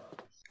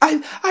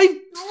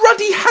 I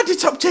ruddy had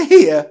it up to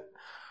here.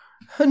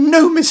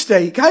 No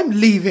mistake, I'm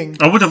leaving.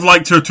 I would have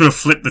liked her to have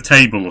flipped the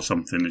table or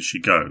something as she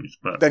goes,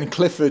 but... Then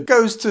Clifford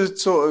goes to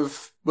sort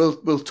of,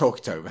 we'll talk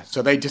it over.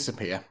 So they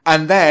disappear.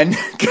 And then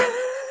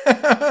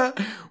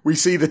we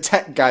see the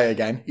tech guy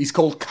again. He's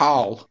called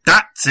Carl.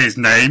 That's his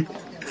name.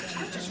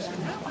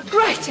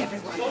 Right,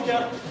 everyone.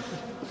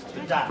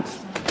 The DAT.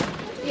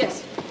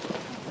 Yes,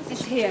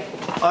 it's here.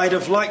 I'd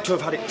have liked to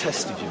have had it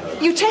tested, you know.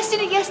 You tested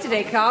it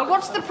yesterday, Carl.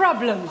 What's the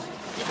problem?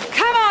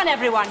 Come on,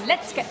 everyone.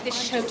 Let's get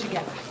this show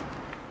together.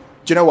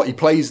 Do you know what? He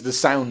plays the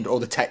sound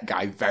or the tech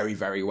guy very,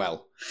 very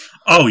well.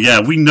 Oh,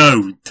 yeah, we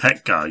know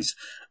tech guys.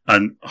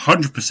 And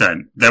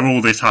 100%, they're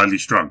all this highly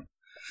strung.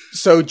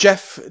 So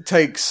Jeff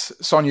takes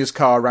Sonia's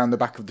car around the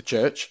back of the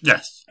church.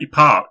 Yes, he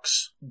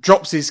parks.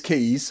 Drops his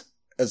keys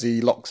as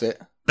he locks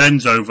it.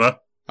 Bends over.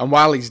 And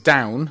while he's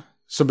down,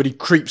 somebody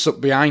creeps up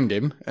behind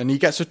him and he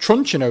gets a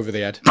truncheon over the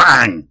head.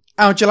 Bang!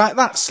 How'd you like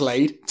that,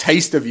 Slade?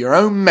 Taste of your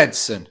own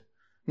medicine.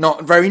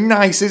 Not very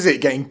nice, is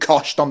it, getting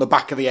coshed on the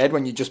back of the head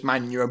when you're just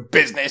minding your own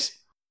business?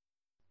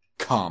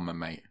 Karma,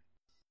 mate.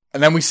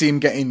 And then we see him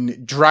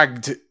getting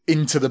dragged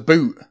into the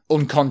boot,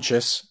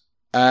 unconscious,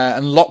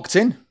 and locked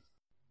in.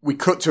 We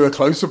cut to a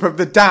close-up of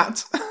the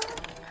DAT.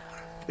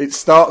 It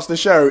starts the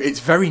show. It's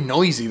very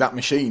noisy, that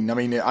machine. I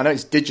mean, I know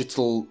it's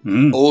digital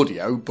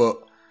audio, but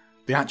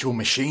the actual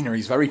machinery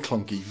is very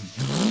clunky.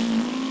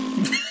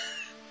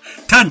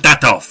 Turn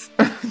that off.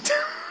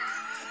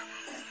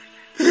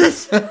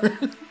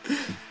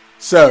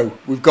 So,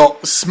 we've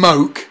got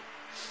Smoke,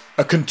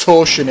 a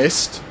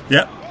contortionist.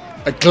 Yep.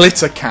 A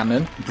glitter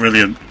cannon.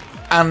 Brilliant.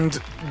 And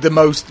the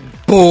most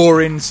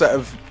boring set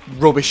of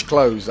rubbish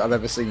clothes I've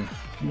ever seen.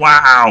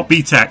 Wow,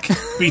 B-Tech.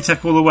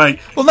 B-Tech all the way.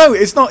 Well, no,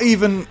 it's not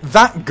even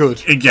that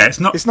good. Yeah, it's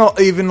not. It's not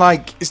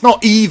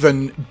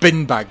even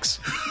bin bags.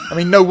 I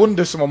mean, no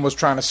wonder someone was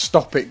trying to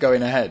stop it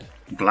going ahead.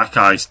 Black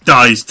Ice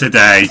dies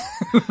today.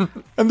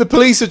 And the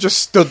police are just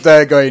stood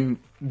there going,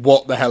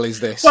 what the hell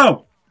is this?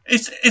 Well,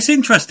 it's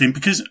interesting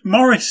because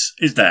Morris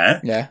is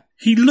there. Yeah.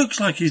 He looks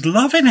like he's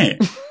loving it.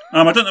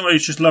 I don't know whether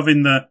he's just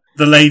loving the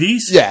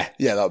ladies. Yeah,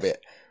 that'll be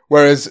it.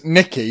 Whereas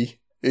Nicky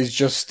is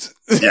just...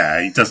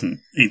 Yeah, he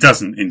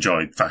doesn't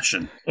enjoy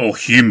fashion or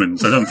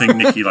humans. I don't think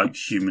Nicky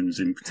likes humans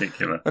in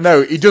particular.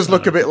 No, he does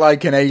look a bit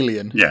like an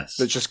alien. Yes.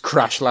 That just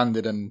crash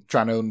landed and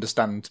trying to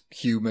understand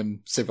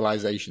human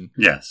civilization.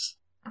 Yes.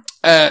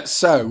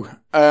 It's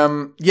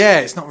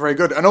not very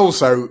good. And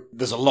also,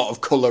 there's a lot of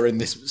colour in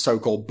this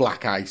so-called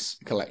Black Ice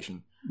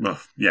collection. Well,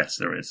 yes,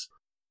 there is.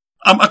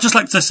 I'd just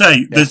like to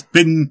say there's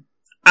been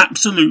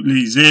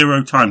absolutely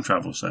zero time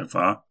travel so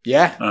far.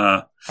 Yeah,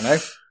 I know.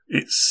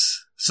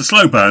 It's a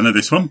slow burner,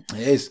 this one.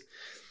 It is.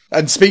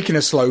 And speaking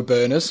of slow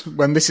burners,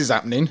 when this is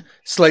happening,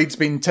 Slade's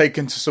been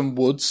taken to some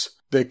woods,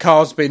 the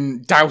car's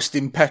been doused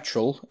in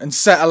petrol and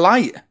set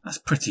alight. That's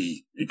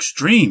pretty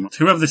extreme.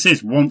 Whoever this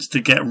is wants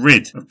to get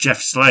rid of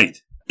Jeff Slade.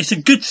 It's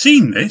a good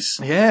scene, this.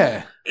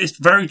 Yeah. It's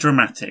very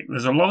dramatic.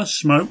 There's a lot of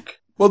smoke.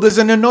 Well, there's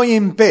an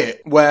annoying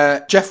bit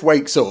where Jeff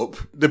wakes up,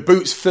 the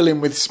boot's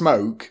filling with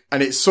smoke,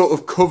 and it sort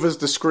of covers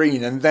the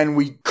screen, and then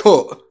we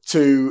cut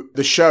to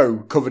the show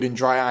covered in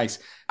dry ice.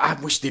 I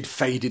wish they'd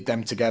faded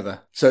them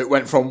together. So it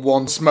went from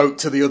one smoke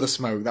to the other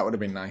smoke. That would have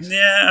been nice.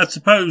 Yeah, I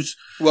suppose.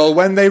 Well,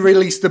 when they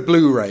release the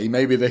Blu-ray,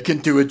 maybe they can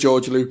do a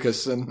George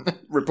Lucas and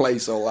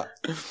replace all that.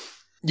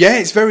 Yeah,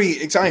 it's very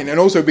exciting. And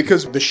also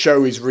because the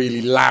show is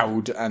really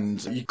loud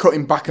and you're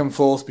cutting back and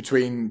forth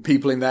between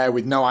people in there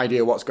with no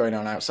idea what's going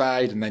on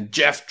outside, and then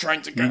Jeff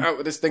trying to get out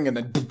of this thing, and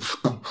then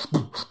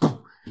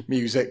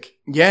music.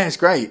 Yeah, it's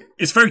great.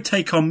 It's very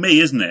Take On Me,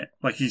 isn't it?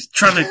 Like he's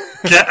trying to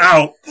get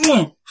out.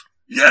 Ooh,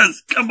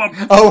 yes, come on.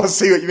 Oh, I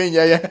see what you mean.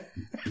 Yeah.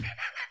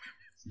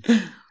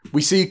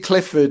 We see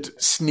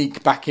Clifford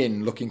sneak back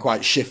in looking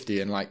quite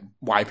shifty and like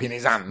wiping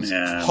his hands.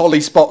 Yeah.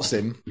 Holly spots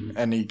him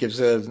and he gives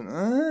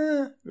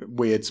a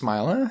weird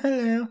smile. Oh,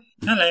 hello.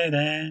 Hello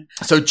there.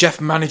 So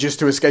Jeff manages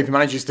to escape. He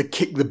manages to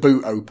kick the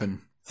boot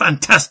open.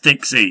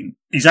 Fantastic scene.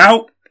 He's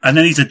out and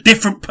then he's a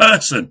different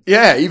person.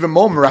 Yeah, even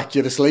more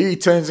miraculously, he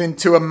turns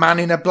into a man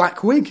in a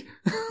black wig.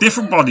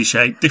 Different body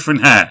shape,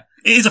 different hair.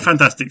 It is a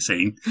fantastic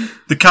scene.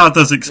 The car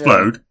does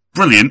explode. Yeah.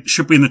 Brilliant.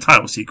 Should be in the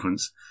title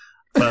sequence.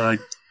 But I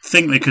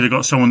think they could have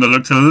got someone that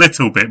looked a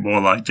little bit more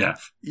like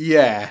Jeff.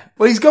 Yeah.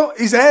 Well,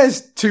 his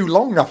hair's too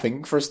long, I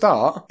think, for a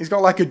start. He's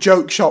got like a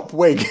joke shop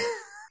wig.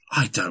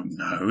 I don't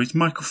know. Is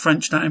Michael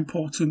French that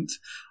important?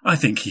 I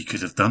think he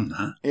could have done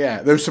that.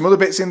 Yeah, there's some other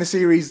bits in the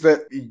series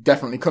that he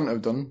definitely couldn't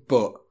have done,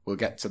 but we'll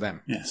get to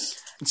them.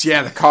 Yes. So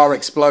yeah, the car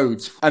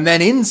explodes. And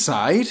then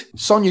inside,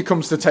 Sonia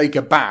comes to take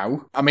a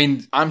bow. I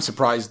mean, I'm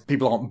surprised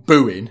people aren't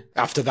booing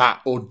after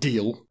that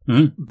ordeal.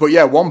 Mm. But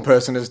yeah, one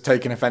person has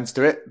taken offence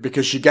to it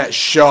because she gets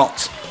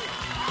shot.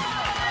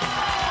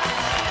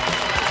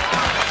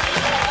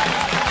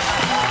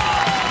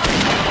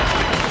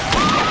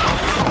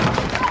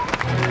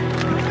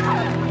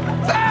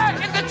 There,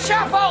 in the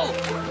chapel!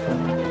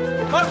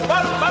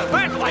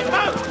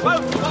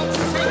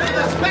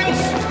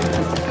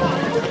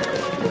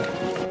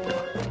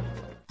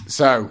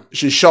 So,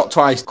 she's shot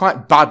twice,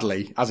 quite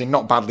badly, as in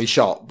not badly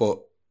shot, but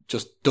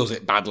just does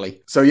it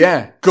badly. So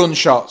yeah,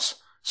 gunshots.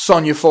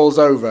 Sonia falls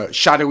over.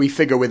 Shadowy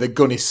figure with a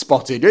gun is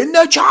spotted. In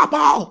the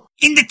chapel!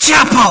 In the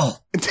chapel!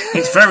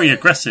 It's very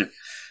aggressive.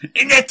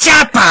 In the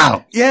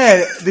chapel!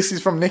 Yeah, this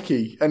is from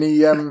Nicky, and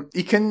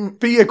he can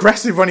be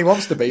aggressive when he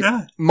wants to be.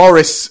 Yeah.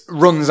 Morris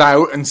runs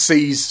out and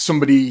sees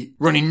somebody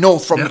running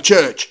north from the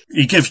church.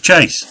 He gives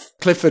chase.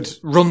 Clifford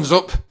runs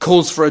up,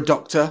 calls for a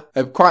doctor.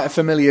 Quite a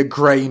familiar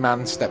grey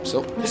man steps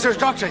up. Is there a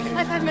doctor?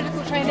 I've had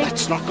medical training.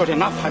 It's not good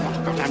enough. I'm not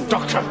a goddamn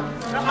doctor.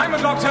 I'm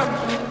a doctor.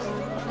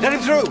 Let him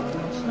through.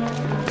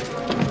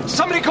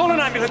 Somebody call an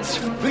ambulance.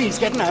 Please,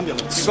 get an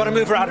ambulance. You've got to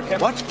move her out of here.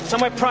 What?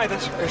 Somewhere private.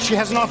 She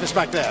has an office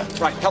back there.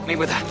 Right, help me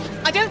with that.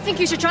 I don't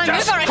think you should try and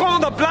Just move her. call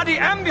the bloody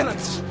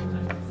ambulance.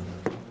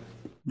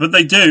 But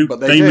they do. But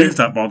they move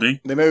that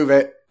body. They move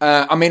it.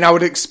 I mean, I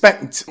would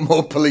expect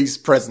more police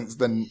presence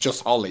than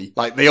just Holly.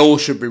 Like, they all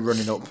should be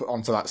running up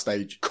onto that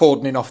stage,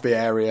 cordoning off the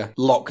area,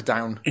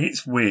 lockdown.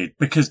 It's weird,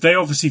 because they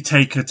obviously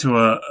take her to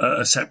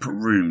a separate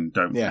room,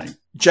 don't they?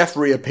 Jeff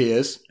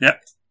reappears.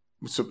 Yep.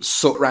 With some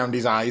soot round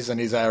his eyes and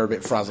his hair a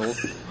bit frazzled.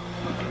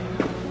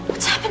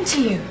 What's happened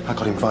to you? I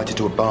got invited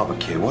to a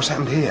barbecue. What's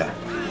happened here?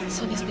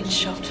 Sonia's been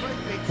shot.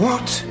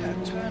 What?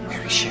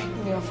 Where is she?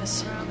 In the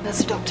office. There's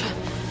the doctor.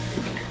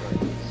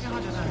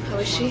 How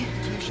is she?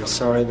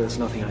 Sorry, there's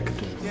nothing I can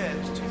do.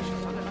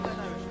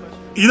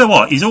 You know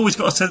what? He's always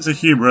got a sense of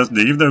humour, hasn't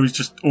he? Even though he's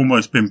just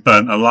almost been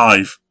burnt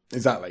alive.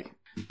 Exactly.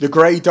 The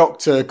Grey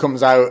Doctor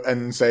comes out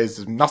and says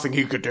there's nothing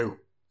you could do.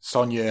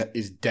 Sonia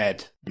is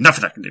dead.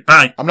 Nothing I can do.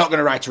 Bye. I'm not going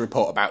to write a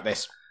report about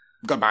this.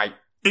 Goodbye.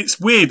 It's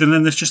weird, and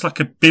then there's just like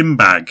a bin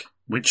bag,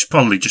 which is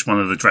probably just one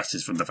of the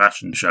dresses from the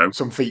fashion show.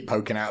 Some feet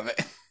poking out of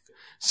it.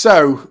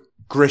 So,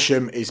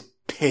 Grisham is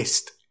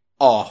pissed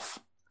off.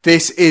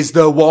 This is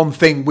the one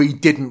thing we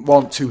didn't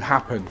want to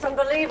happen. It's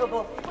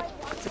unbelievable.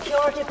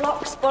 Security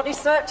blocks, body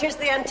searches,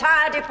 the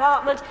entire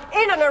department,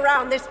 in and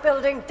around this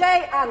building,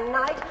 day and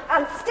night,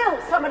 and still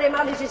somebody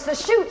manages to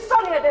shoot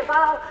Sonia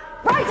Duval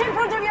right in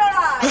front of your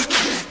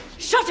eyes.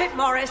 Shut it,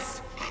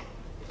 Morris.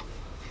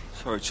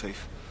 Sorry,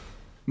 Chief.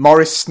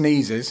 Morris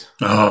sneezes.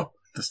 Oh,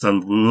 that's the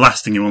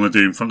last thing you want to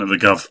do in front of the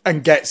gov.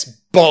 And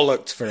gets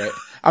bollocked for it.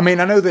 I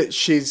mean, I know that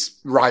she's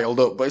riled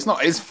up, but it's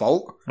not his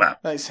fault. Well,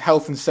 it's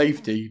health and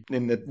safety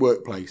in the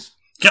workplace.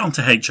 Get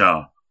onto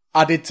HR.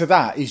 Added to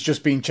that, he's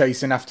just been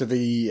chasing after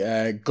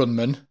the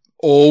gunman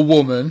or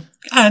woman.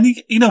 And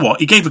you know what?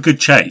 He gave a good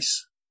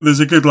chase.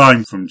 There's a good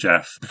line from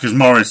Jeff, because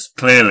Morris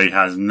clearly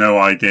has no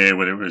idea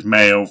whether it was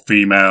male,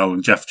 female,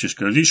 and Jeff just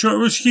goes, "Are you sure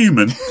it was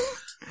human?"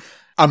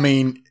 I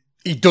mean,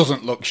 he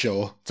doesn't look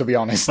sure, to be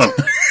honest.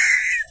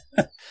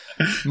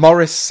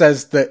 Morris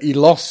says that he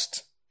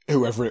lost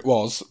whoever it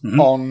was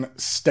on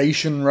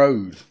Station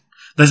Road.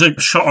 There's a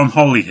shot on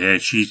Holly here.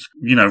 She's,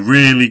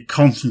 really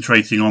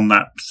concentrating on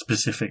that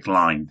specific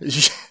line.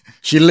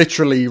 She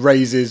literally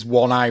raises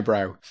one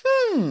eyebrow.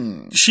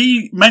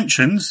 She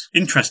mentions,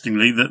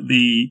 interestingly, that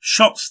the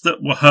shots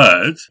that were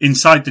heard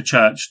inside the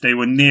church, they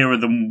were nearer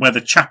than where the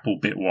chapel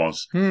bit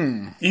was.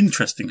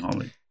 Interesting,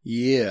 Holly.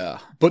 Yeah.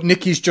 But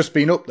Nicky's just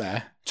been up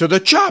there to the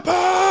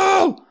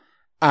chapel!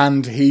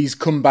 And he's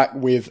come back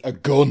with a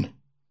gun.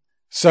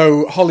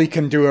 So Holly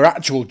can do her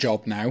actual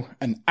job now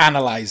and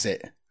analyse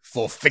it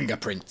for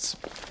fingerprints.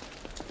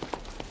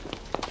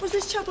 Was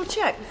this chapel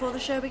checked before the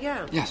show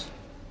began? Yes.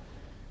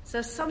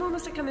 So someone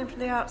must have come in from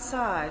the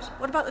outside.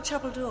 What about the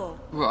chapel door?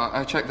 Well,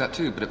 I checked that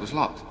too, but it was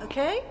locked.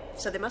 Okay,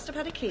 so they must have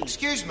had a key.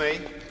 Excuse me.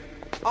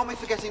 Aren't we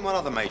forgetting one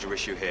other major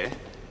issue here?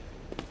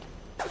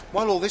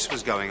 While all this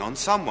was going on,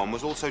 someone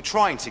was also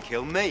trying to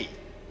kill me.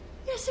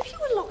 Yes, if you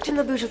were locked in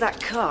the boot of that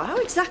car, how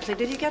exactly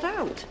did you get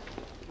out?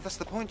 Well, that's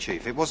the point,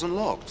 Chief. It wasn't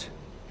locked.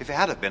 If it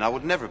had have been, I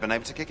would never have been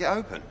able to kick it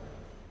open.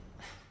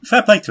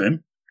 Fair play to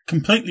him.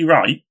 Completely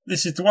right.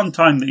 This is the one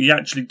time that he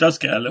actually does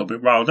get a little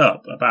bit riled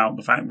up about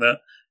the fact that,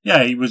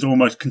 he was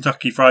almost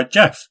Kentucky Fried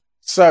Jeff.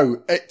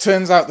 So, it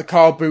turns out the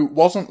car boot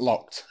wasn't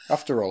locked,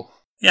 after all.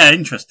 Yeah,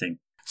 interesting.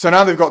 So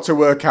now they've got to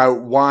work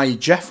out why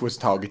Jeff was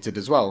targeted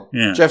as well.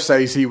 Yeah. Jeff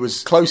says he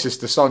was closest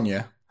to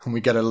Sonia, and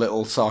we get a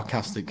little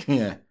sarcastic,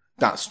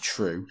 that's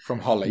true, from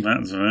Holly.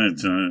 That's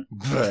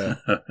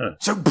right.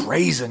 So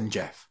brazen,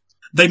 Jeff.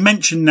 They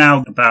mention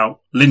now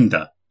about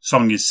Linda,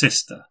 Sonia's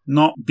sister,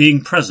 not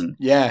being present.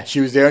 Yeah, she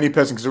was the only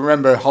person, because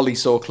remember Holly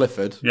saw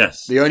Clifford.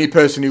 Yes. The only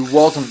person who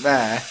wasn't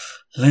there...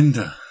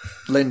 Linda,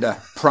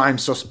 prime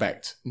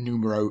suspect,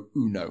 numero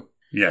uno.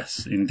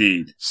 Yes,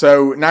 indeed.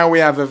 So now we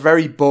have a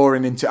very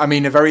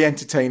a very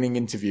entertaining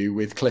interview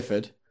with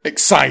Clifford.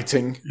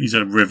 Exciting. He's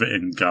a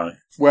riveting guy.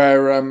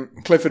 Where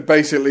Clifford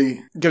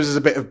basically gives us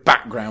a bit of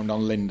background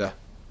on Linda.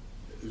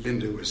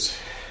 Linda was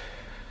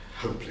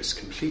hopeless,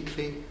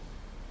 completely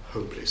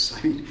hopeless.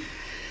 I mean,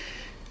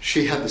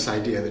 she had this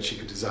idea that she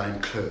could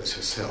design clothes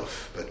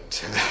herself,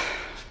 but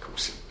of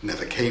course it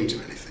never came to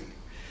anything.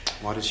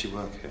 Why did she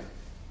work here?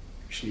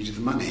 She needed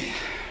the money.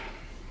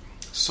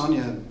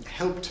 Sonia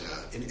helped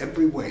her in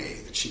every way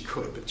that she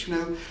could, but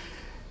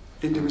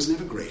Linda was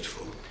never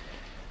grateful.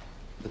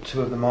 The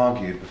two of them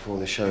argued before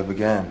the show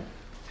began.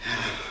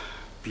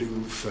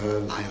 Blue fur,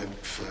 lilac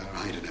fur,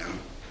 I don't know.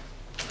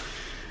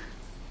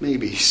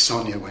 Maybe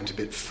Sonia went a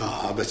bit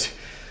far, but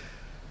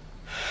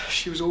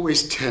she was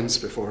always tense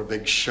before a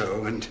big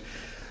show, and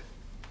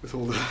with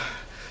all the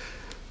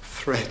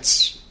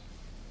threats.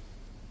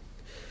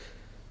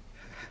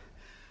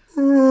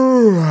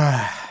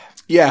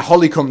 Yeah,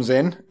 Holly comes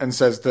in and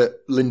says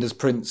that Linda's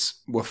prints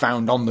were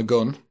found on the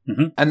gun.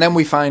 Mm-hmm. And then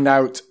we find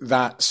out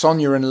that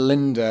Sonia and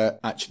Linda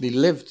actually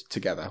lived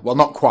together. Well,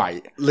 not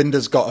quite.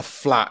 Linda's got a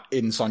flat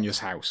in Sonia's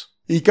house.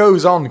 He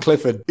goes on,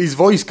 Clifford. His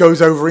voice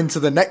goes over into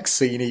the next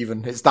scene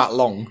even. It's that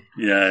long.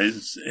 Yeah,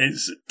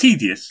 it's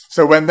tedious.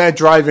 So when they're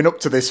driving up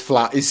to this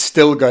flat, he's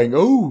still going,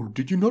 "Oh,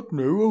 did you not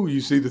know? Oh,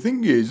 you see, the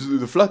thing is,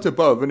 the flat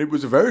above, and it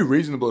was a very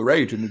reasonable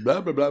rate, and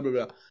blah, blah, blah, blah,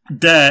 blah."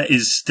 There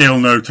is still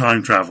no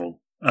time travel.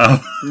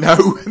 Oh.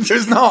 No,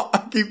 there's not.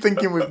 I keep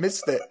thinking we've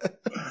missed it.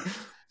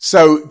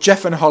 So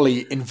Jeff and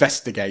Holly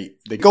investigate.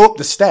 They go up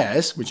the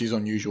stairs, which is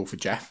unusual for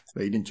Jeff.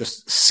 They didn't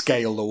just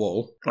scale the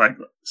wall. Like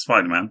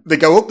Spider-Man. They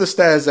go up the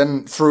stairs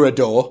and through a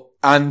door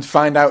and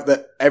find out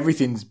that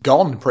everything's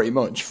gone pretty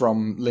much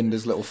from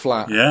Linda's little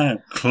flat. Yeah,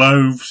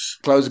 clothes.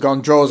 Clothes are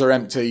gone, drawers are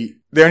empty.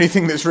 The only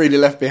thing that's really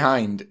left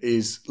behind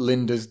is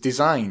Linda's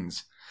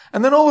designs.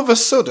 And then all of a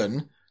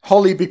sudden,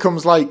 Holly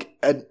becomes like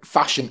a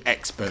fashion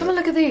expert. Come and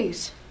look at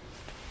these.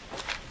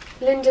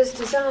 Linda's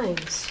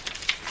designs.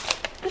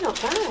 They're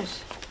not bad.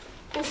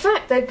 In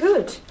fact, they're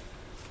good.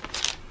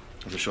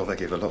 I'm sure they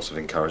give her lots of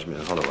encouragement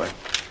in Holloway.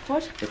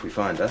 What? If we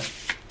find her.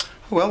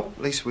 Well,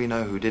 at least we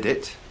know who did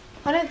it.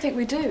 I don't think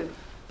we do.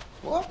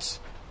 What?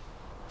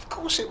 Of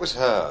course it was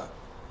her.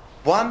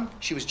 1,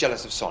 she was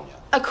jealous of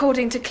Sonia.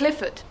 According to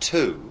Clifford.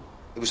 2,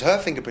 it was her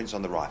fingerprints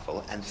on the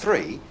rifle. And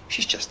 3,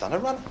 she's just done a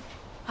runner.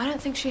 I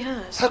don't think she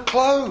has. Her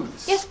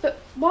clothes. Yes, but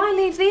why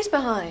leave these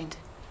behind?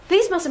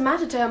 These must have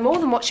mattered to her more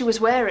than what she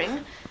was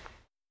wearing.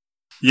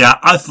 Yeah,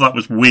 I thought that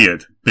was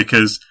weird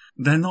because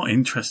they're not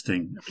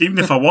interesting. Even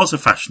if I was a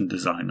fashion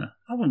designer,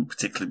 I wouldn't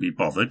particularly be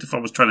bothered. If I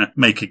was trying to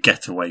make a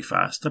getaway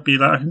fast, I'd be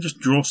like, I can just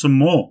draw some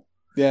more.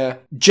 Yeah.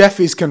 Jeff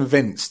is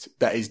convinced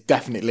that it's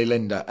definitely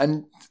Linda.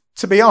 And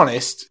to be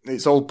honest,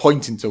 it's all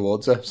pointing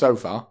towards her so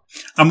far.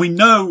 And we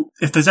know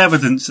if there's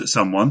evidence at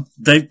someone,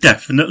 they've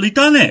definitely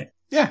done it.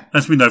 Yeah.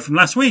 As we know from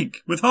last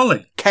week with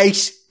Holly.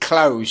 Case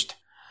closed.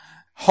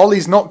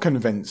 Holly's not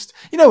convinced.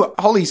 You know,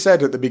 Holly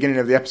said at the beginning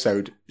of the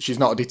episode she's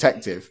not a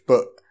detective,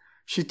 but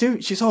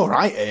she's all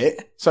right at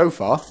it so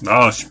far.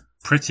 Oh, she's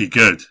pretty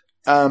good.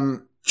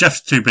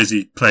 Jeff's too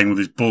busy playing with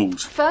his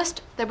balls.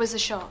 First, there was a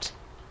shot.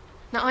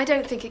 Now, I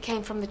don't think it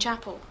came from the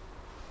chapel.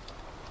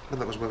 Well,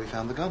 that was where we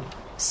found the gun.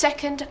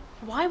 Second,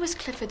 why was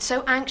Clifford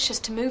so anxious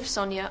to move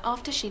Sonia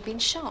after she'd been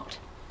shot?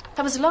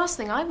 That was the last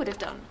thing I would have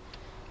done.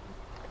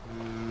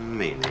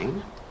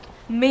 Meaning?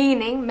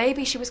 Meaning,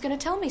 maybe she was going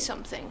to tell me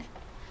something.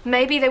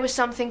 Maybe there was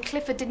something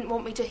Clifford didn't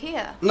want me to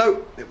hear.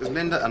 No, it was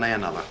Linda and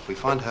another. We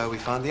find her, we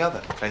find the other.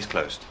 Case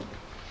closed.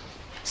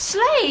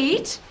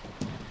 Slade?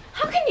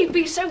 How can you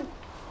be so...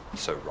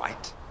 So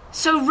right.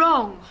 so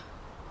wrong?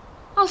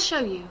 I'll show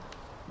you.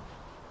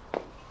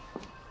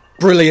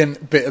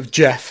 Brilliant bit of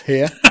Jeff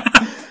here.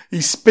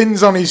 He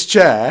spins on his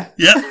chair.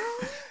 Yeah.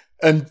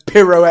 And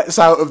pirouettes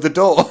out of the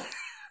door.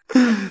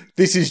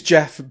 This is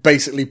Jeff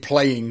basically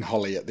playing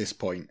Holly at this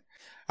point.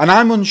 And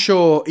I'm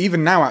unsure,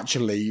 even now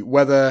actually,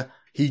 whether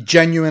he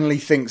genuinely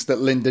thinks that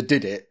Linda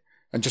did it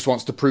and just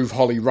wants to prove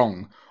Holly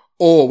wrong,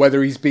 or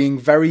whether he's being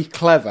very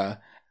clever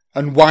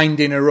and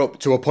winding her up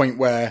to a point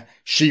where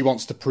she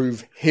wants to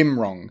prove him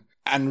wrong.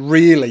 And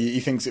really, he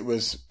thinks it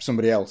was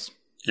somebody else.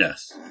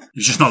 Yes.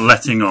 He's just not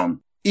letting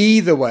on.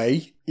 Either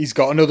way, he's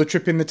got another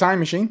trip in the time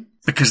machine.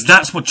 Because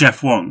that's what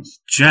Jeff wants.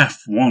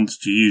 Jeff wants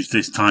to use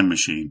this time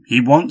machine.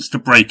 He wants to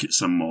break it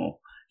some more.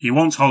 He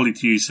wants Holly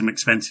to use some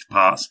expensive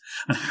parts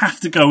and have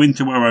to go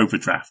into her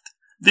overdraft.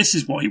 This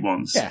is what he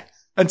wants. Yeah.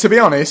 And to be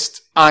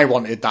honest, I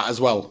wanted that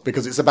as well,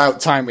 because it's about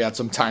time we had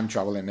some time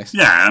travel in this.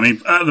 Yeah, I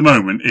mean, at the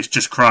moment, it's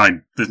just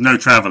crime. There's no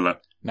traveller.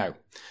 No.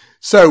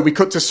 So, we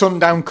cut to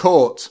Sundown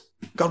Court.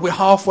 God, we're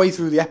halfway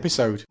through the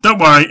episode. Don't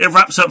worry, it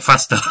wraps up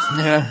faster.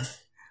 Yeah.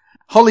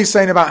 Holly's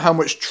saying about how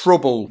much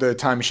trouble the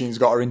time machine's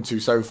got her into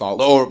so far,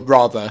 or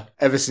rather,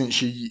 ever since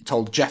she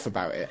told Jeff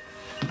about it.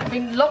 I've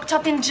been locked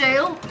up in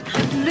jail,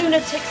 had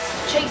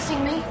lunatics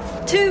chasing me,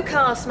 2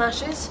 car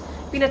smashes,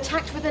 been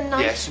attacked with a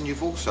knife. Yes, and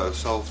you've also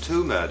solved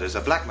 2 murders,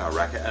 a blackmail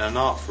racket and an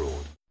art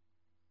fraud.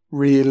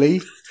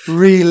 Really?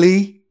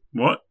 Really?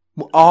 What?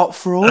 Art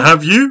fraud?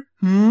 Have you?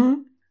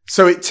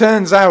 So it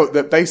turns out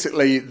that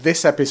basically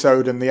this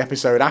episode and the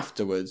episode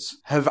afterwards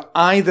have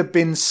either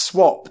been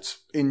swapped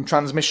in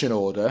transmission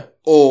order,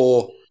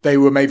 or they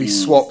were maybe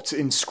swapped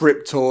in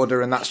script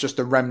order and that's just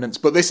the remnants.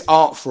 But this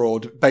art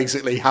fraud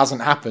basically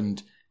hasn't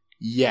happened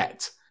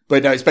yet.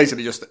 But no, it's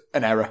basically just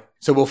an error.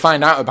 So we'll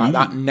find out about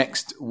that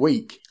next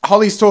week.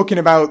 Holly's talking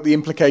about the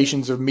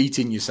implications of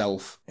meeting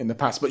yourself in the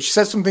past, but she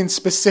says something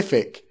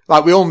specific.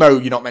 Like, we all know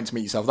you're not meant to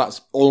meet yourself.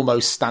 That's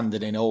almost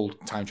standard in all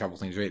time travel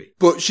things, really.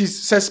 But she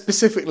says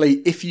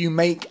specifically, if you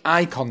make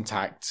eye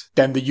contact,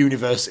 then the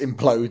universe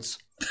implodes.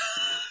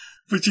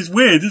 Which is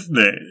weird, isn't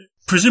it?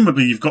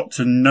 Presumably you've got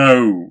to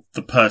know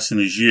the person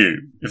is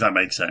you, if that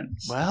makes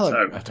sense. Well,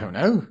 I don't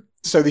know.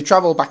 So they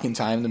travel back in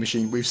time, the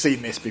machine. We've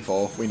seen this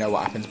before. We know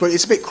what happens. But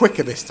it's a bit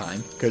quicker this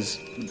time, because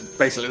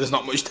basically there's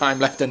not much time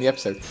left in the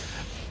episode.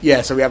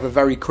 Yeah, so we have a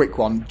very quick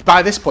one.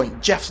 By this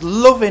point, Jeff's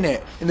loving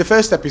it. In the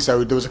first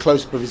episode, there was a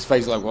close-up of his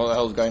face, like, what the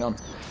hell's going on?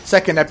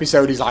 Second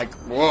episode, he's like,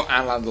 what?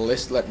 I'll handle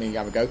this. Let me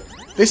have a go.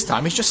 This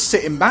time, he's just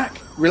sitting back,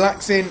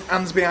 relaxing,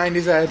 hands behind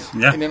his head,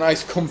 in a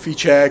nice comfy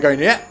chair, going,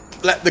 yeah,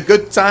 let the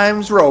good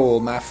times roll,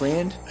 my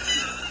friend.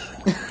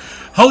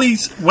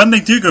 Holly's, when they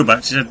do go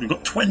back, she said we've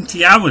got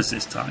 20 hours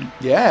this time.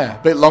 Yeah,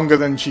 a bit longer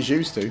than she's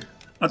used to.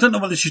 I don't know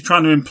whether she's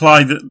trying to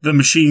imply that the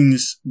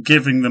machine's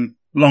giving them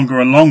longer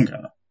and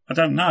longer. I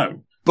don't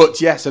know. But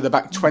yeah, so they're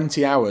back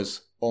 20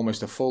 hours,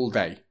 almost a full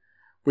day,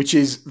 which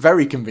is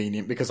very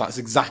convenient because that's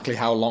exactly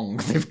how long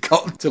they've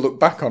got to look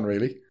back on,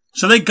 really.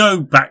 So they go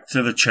back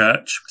to the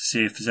church to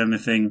see if there's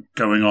anything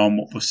going on,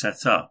 what was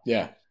set up.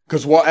 Yeah.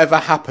 Because whatever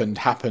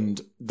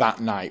happened that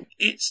night.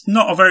 It's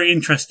not a very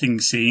interesting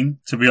scene,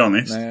 to be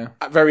honest. Yeah.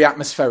 Very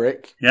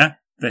atmospheric. Yeah.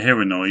 They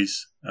hear a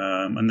noise.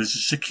 And there's a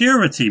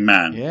security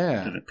man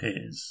that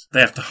appears. They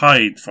have to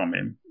hide from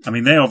him. I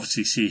mean, they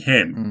obviously see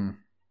him.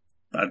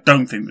 But I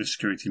don't think the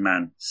security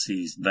man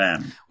sees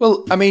them.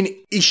 Well, I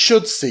mean, he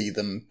should see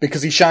them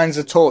because he shines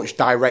a torch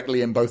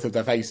directly in both of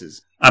their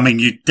faces. I mean,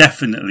 you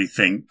definitely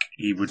think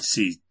he would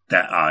see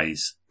their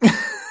eyes.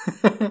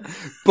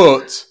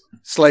 But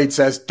Slade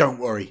says, don't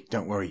worry,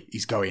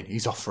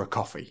 he's off for a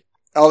coffee.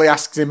 Ollie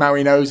asks him how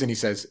he knows and he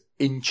says,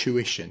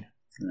 intuition.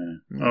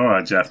 Yeah. All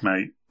right, Jeff,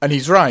 mate. And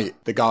he's right.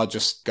 The guard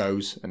just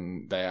goes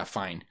and they are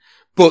fine.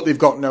 But they've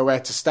got nowhere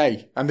to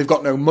stay and they've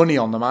got no money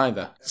on them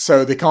either.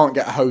 So they can't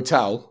get a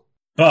hotel.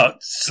 But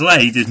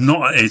Slade is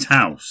not at his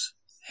house.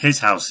 His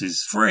house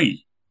is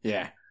free.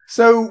 Yeah.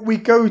 So we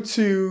go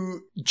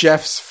to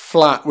Jeff's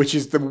flat, which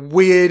is the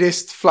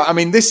weirdest flat. I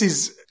mean, this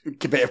is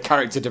a bit of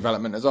character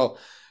development as well.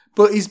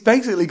 But he's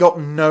basically got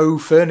no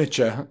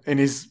furniture in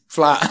his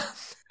flat.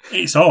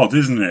 It's odd,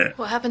 isn't it?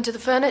 What happened to the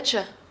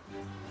furniture?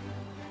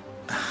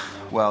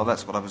 Well,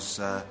 that's what I was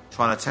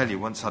trying to tell you.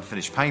 Once I'd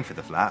finished paying for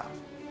the flat,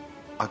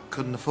 I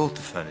couldn't afford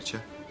the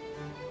furniture.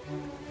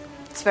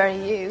 It's very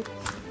you.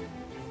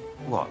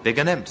 What, big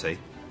and empty?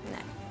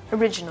 No,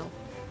 original.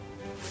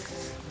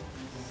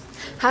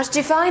 How did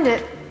you find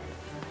it?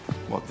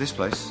 What, this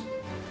place?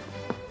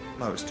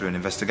 No, it was through an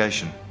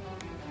investigation.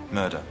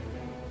 Murder.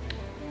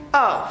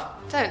 Oh,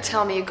 don't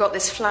tell me you got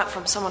this flat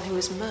from someone who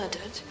was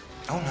murdered.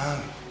 Oh,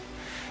 no.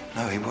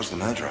 No, he was the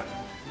murderer.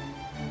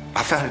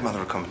 I found him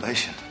under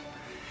accommodation.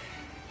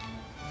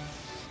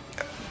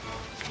 Do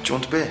you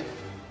want a beer?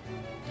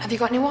 Have you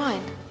got any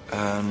wine?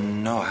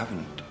 No, I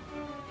haven't.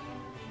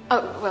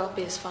 Oh, well,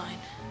 beer's fine.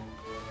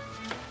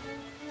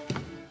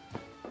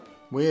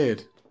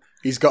 Weird.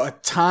 He's got a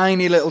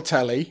tiny little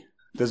telly.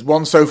 There's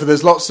one sofa.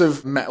 There's lots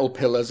of metal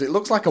pillars. It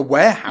looks like a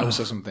warehouse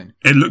or something.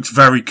 It looks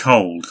very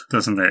cold,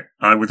 doesn't it?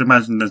 I would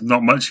imagine there's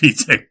not much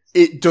heating.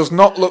 It does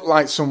not look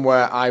like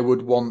somewhere I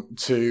would want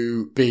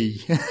to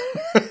be.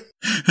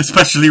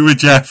 Especially with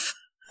Jeff.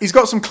 He's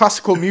got some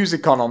classical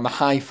music on the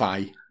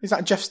hi-fi. Is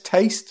that Jeff's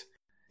taste?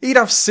 He'd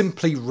have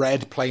Simply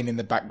Red playing in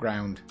the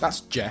background.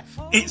 That's Jeff.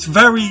 It's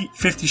very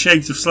 50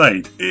 Shades of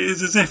Slade. It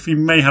is as if he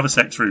may have a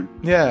sex room.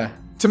 Yeah.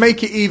 To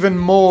make it even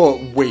more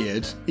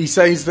weird, he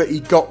says that he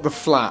got the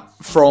flat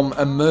from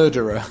a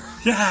murderer.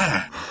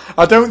 Yeah.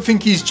 I don't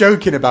think he's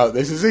joking about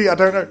this, is he? I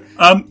don't know.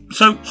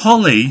 So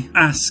Holly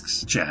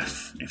asks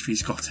Jeff if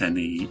he's got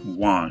any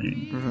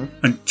wine. Mm-hmm.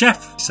 And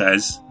Jeff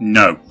says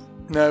no.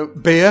 No.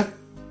 Beer?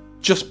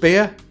 Just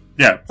beer?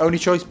 Yeah. Only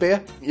choice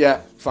beer?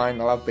 Yeah,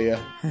 fine, I'll have beer.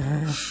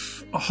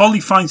 Holly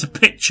finds a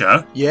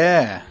picture.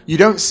 Yeah. You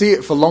don't see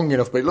it for long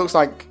enough, but it looks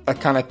like a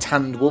kind of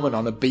tanned woman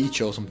on a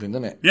beach or something,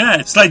 doesn't it?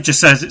 Yeah, Slade just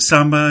says it's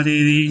somebody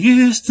you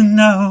used to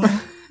know.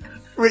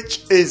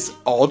 Which is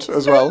odd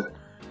as well.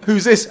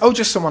 Who's this? Oh,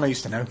 just someone I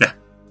used to know. Yeah.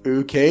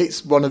 Okay,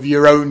 it's one of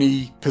your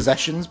only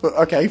possessions, but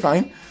okay,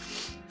 fine.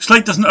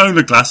 Slade doesn't own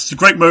the glass. It's a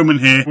great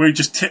moment here where he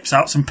just tips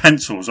out some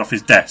pencils off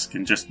his desk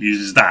and just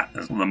uses that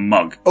as the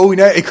mug. Oh,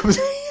 no, it comes...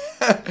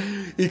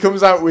 He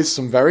comes out with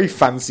some very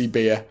fancy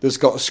beer that's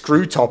got a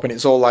screw top and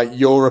it's all like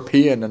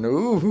European and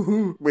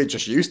ooh, we're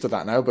just used to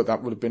that now, but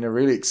that would have been a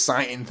really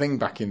exciting thing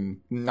back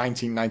in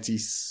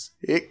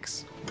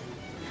 1996.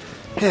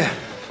 Here.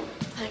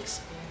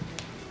 Thanks.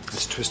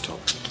 It's twist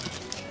top.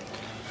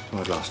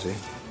 My glass, do you?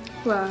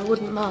 Well, I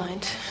wouldn't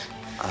mind.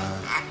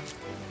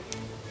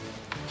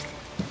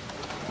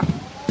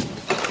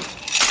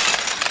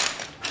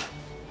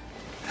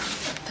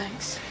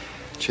 Thanks.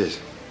 Cheers.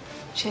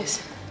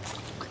 Cheers.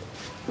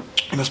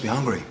 You must be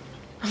hungry.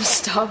 I'm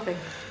starving.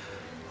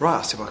 Right,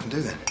 I'll see what I can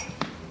do then.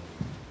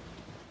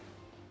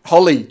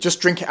 Holly,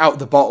 just drink it out of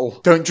the bottle.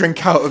 Don't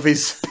drink out of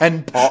his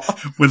pen pot.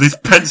 With his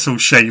pencil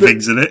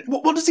shavings in it.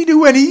 What does he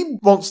do when he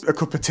wants a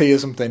cup of tea or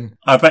something?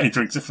 I bet he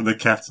drinks it from the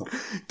kettle.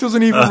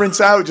 Doesn't even rinse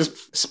it out,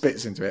 just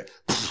spits into it.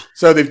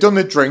 So they've done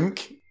the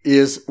drink. He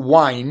has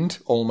wined,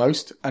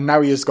 almost, and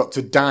now he has got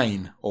to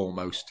dine,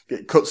 almost.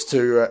 It cuts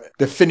to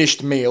the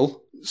finished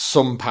meal,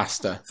 some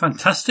pasta.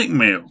 Fantastic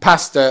meal.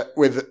 Pasta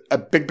with a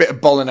big bit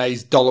of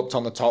bolognese dolloped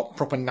on the top,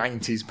 proper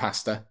 90s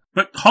pasta.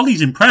 But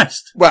Holly's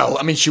impressed. Well,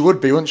 I mean, she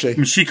would be, wouldn't she? I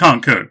mean, she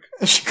can't cook.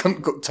 She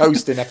couldn't cook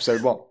toast in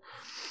episode 1.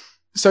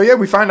 So yeah,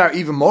 we find out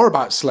even more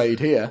about Slade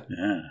here.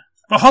 Yeah.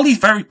 But Holly's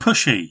very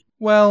pushy.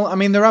 Well, I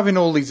mean, they're having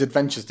all these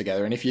adventures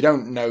together, and if you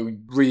don't know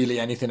really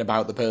anything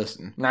about the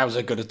person, now's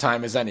as good a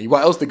time as any.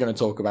 What else are they going to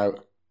talk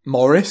about?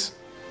 Morris?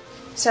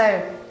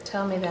 So,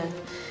 tell me then,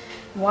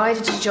 why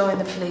did you join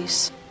the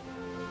police?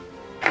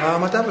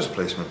 My dad was a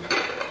policeman.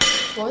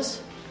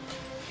 Was?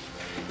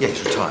 Yeah,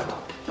 he's retired.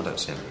 I don't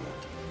see him anymore.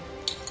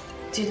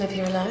 Do you live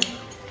here alone?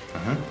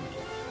 Mm-hmm.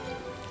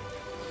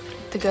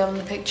 The girl in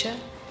the picture?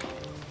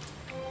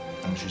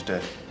 And she's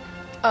dead.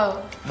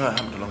 Oh. No, it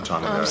happened a long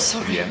time ago. I'm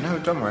sorry. Yeah, no,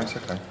 don't worry, it's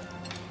okay.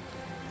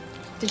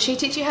 Did she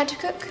teach you how to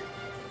cook?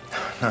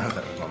 No,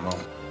 that was my mum.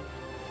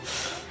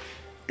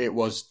 It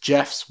was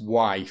Jeff's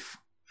wife.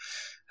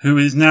 Who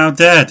is now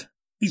dead.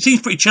 He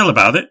seems pretty chill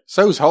about it.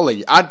 So's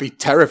Holly. I'd be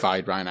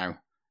terrified right now.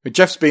 But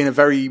Jeff's been a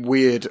very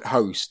weird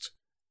host.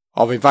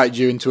 I've invited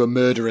you into a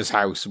murderer's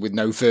house with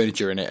no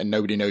furniture in it and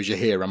nobody knows you're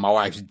here and my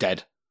wife's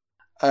dead.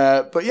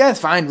 But yeah, it's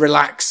fine.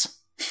 Relax.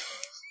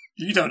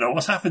 You don't know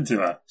what's happened to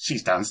her.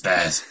 She's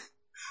downstairs.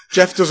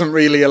 Jeff doesn't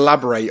really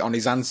elaborate on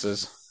his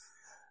answers.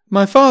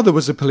 My father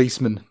was a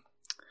policeman.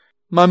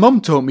 My mum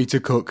taught me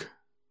to cook.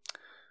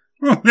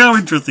 Oh, how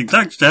interesting.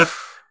 Thanks,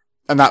 Jeff.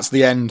 And that's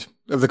the end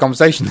of the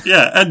conversation.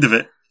 Yeah, end of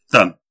it.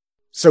 Done.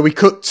 So we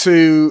cut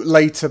to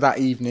later that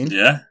evening.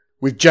 Yeah.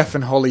 With Jeff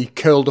and Holly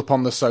curled up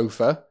on the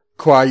sofa,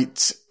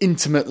 quite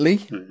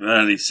intimately.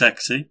 Really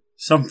sexy.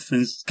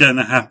 Something's going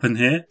to happen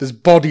here. There's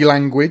body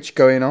language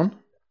going on.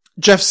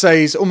 Jeff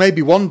says, oh,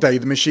 maybe one day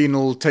the machine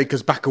will take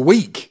us back a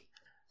week.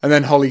 And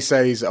then Holly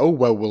says, oh,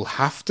 well, we'll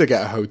have to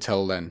get a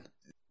hotel then.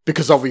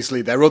 Because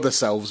obviously their other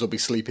selves will be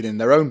sleeping in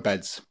their own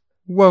beds.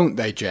 Won't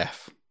they,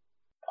 Jeff?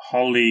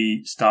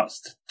 Holly starts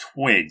to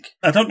twig.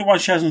 I don't know why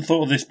she hasn't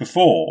thought of this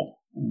before,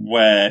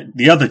 where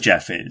the other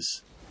Jeff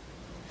is.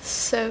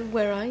 So,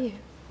 where are you?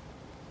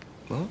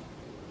 What?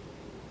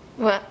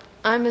 Well,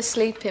 I'm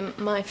asleep in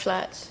my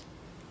flat.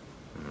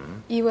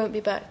 You won't be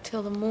back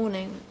till the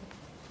morning.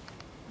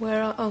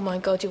 Oh my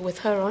God, you're with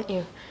her, aren't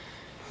you?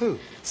 Who?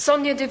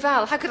 Sonia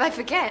Duval. How could I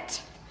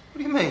forget? What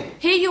do you mean?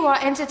 Here you are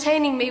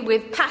entertaining me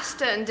with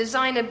pasta and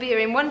designer beer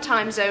in one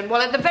time zone,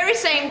 while at the very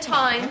same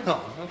time... No,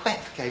 whoever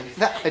gave you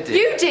that idea?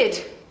 You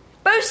did!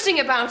 Boasting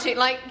about it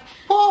like...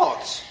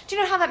 What? Do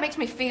you know how that makes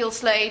me feel,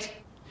 Slade?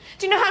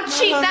 Do you know how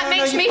cheap that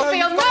makes me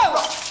feel?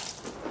 No!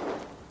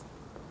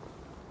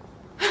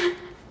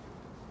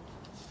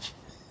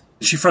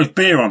 She throws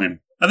beer on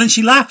him, and then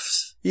she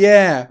laughs.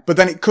 Yeah, but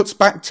then it cuts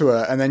back to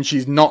her, and then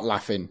she's not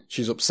laughing.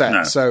 She's upset.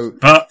 No. So,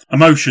 but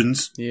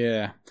emotions.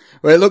 Yeah.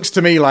 Well, it looks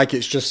to me like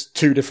it's just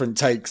two different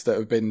takes that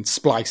have been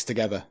spliced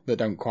together that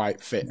don't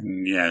quite fit.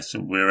 Yeah, so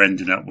we're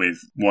ending up with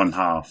one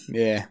half.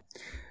 Yeah.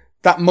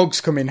 That mug's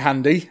come in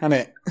handy, hasn't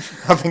it?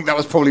 I think that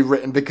was probably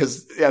written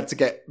because he had to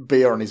get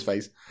beer on his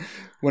face.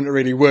 Wouldn't have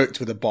really worked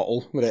with a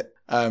bottle, would it?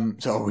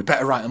 So we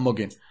better write a mug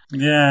in.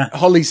 Yeah.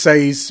 Holly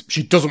says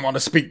she doesn't want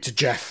to speak to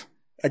Jeff.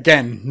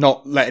 Again,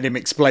 not letting him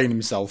explain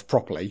himself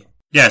properly.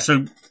 Yeah,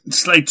 so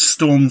Slade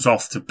storms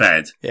off to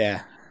bed.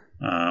 Yeah.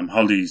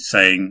 Holly's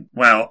saying,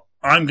 well,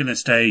 I'm going to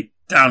stay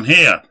down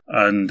here.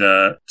 And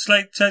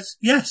Slade says,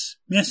 yes,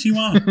 you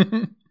are.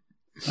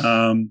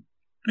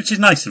 Which is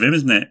nice of him,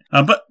 isn't it?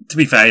 But to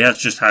be fair, he has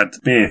just had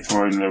beer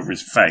thrown over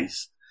his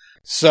face.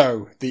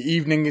 So, the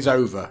evening is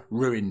over,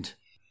 ruined.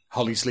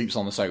 Holly sleeps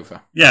on the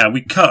sofa. Yeah,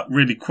 we cut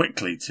really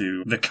quickly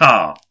to the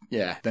car.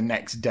 Yeah, the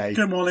next day.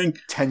 Good morning.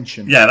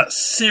 Tension. Yeah,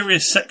 that's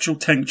serious sexual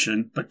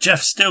tension, but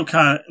Jeff's still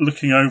kind of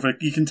looking over.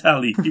 You can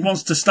tell he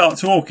wants to start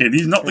talking.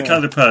 He's not the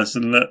kind of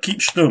person that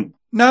keeps stum.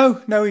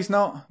 No, he's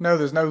not. No,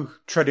 there's no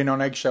treading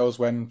on eggshells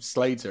when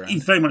Slade's around.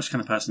 He's very much the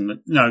kind of person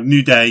that,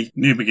 new day,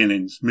 new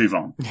beginnings, move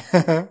on.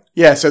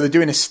 Yeah, so they're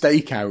doing a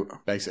stakeout,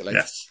 basically.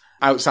 Yes.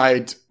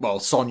 Outside, well,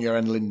 Sonia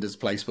and Linda's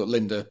place, but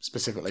Linda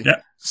specifically.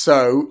 Yeah.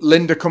 So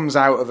Linda comes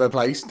out of her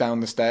place down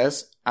the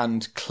stairs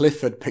and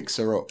Clifford picks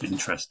her up.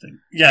 Interesting.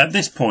 Yeah, at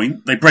this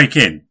point, they break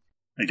in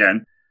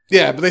again.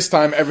 Yeah, but this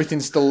time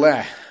everything's still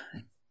there.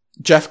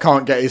 Jeff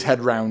can't get his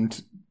head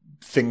round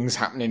things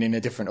happening in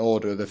a different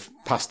order, the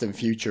past and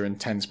future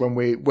and tense. When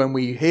we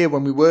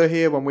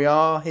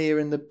are here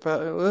in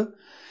the...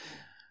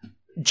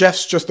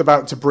 Jeff's just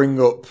about to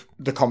bring up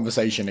the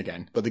conversation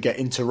again, but they get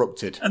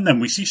interrupted. And then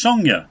we see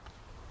Sonia.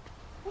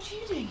 What are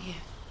you doing here?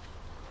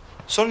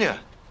 Sonia,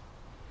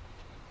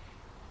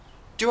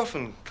 do you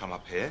often come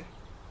up here?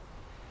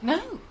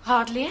 No,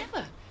 hardly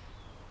ever.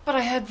 But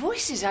I heard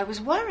voices. I was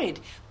worried.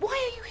 Why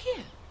are you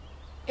here?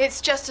 It's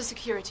just a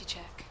security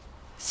check.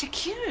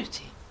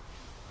 Security?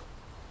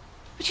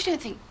 But you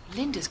don't think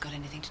Linda's got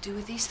anything to do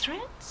with these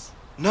threats?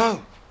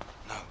 No.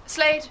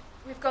 Slade,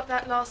 we've got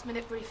that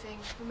last-minute briefing,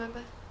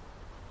 remember?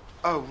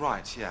 Oh,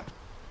 right, yeah.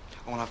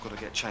 Oh, and I've got to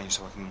get changed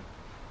so I can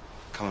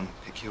come and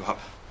pick you up.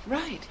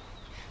 Right.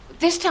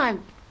 This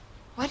time,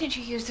 why didn't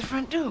you use the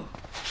front door?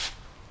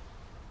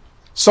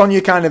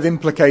 Sonia kind of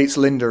implicates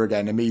Linda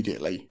again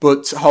immediately,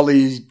 but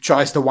Holly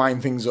tries to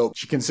wind things up.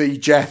 She can see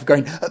Jeff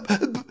going,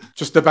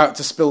 just about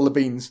to spill the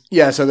beans.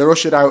 Yeah, so they're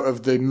ushered out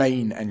of the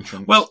main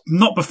entrance. Well,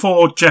 not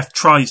before Jeff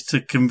tries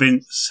to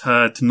convince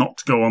her to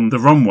not go on the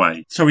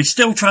runway. So he's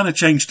still trying to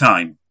change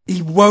time.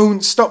 He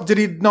won't stop. Did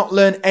he not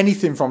learn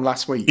anything from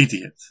last week?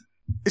 Idiot.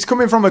 It's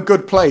coming from a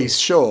good place,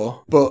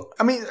 sure. But,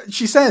 I mean,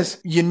 she says,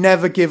 you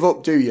never give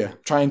up, do you?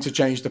 Trying to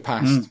change the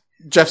past.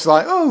 Jeff's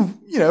like, oh,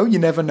 you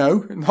never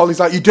know. And Holly's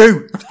like, you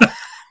do.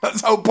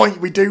 That's the whole point.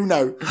 We do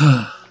know.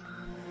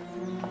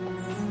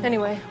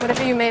 Anyway,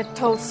 whatever you may have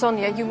told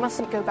Sonia, you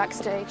mustn't go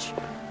backstage.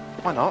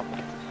 Why not?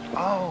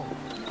 Oh,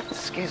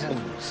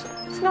 schisms.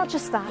 It's not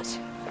just that.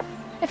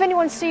 If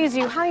anyone sees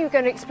you, how are you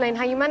going to explain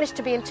how you managed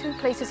to be in two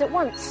places at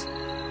once?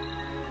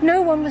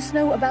 No one must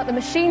know about the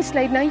machine,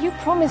 Slade. Now, you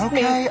promised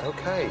me...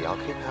 Okay, I'll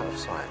keep out of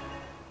sight.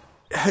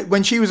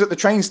 when she was at the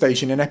train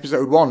station in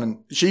episode 1,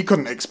 and she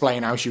couldn't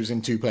explain how she was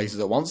in 2 places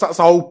at once. That's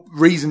the whole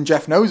reason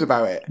Jeff knows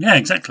about it. Yeah,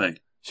 exactly.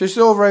 She's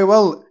all very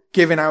well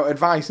giving out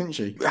advice, isn't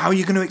she? How are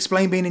you going to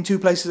explain being in 2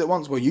 places at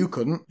once? Well, you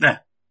couldn't. Yeah.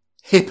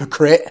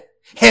 Hypocrite.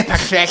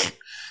 Hypocrite.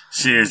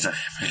 She is a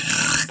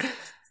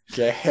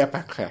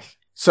hypocrite.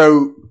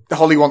 So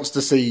Holly wants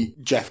to see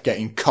Jeff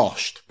getting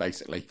coshed,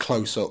 basically,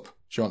 close up.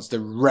 She wants to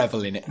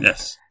revel in it.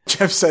 Yes.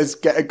 Jeff says,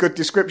 get a good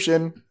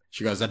description.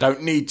 She goes, I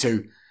don't need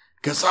to,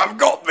 because I've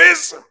got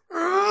this.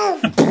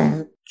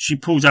 She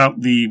pulls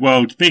out the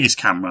world's biggest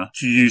camera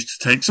she used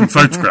to take some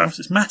photographs.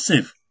 It's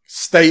massive.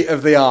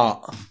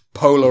 State-of-the-art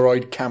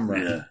Polaroid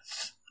camera.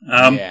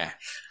 Yeah. Yeah.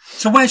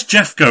 So where's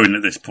Jeff going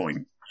at this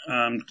point?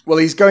 Well,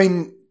 he's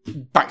going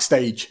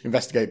backstage,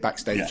 investigate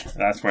backstage. Yeah,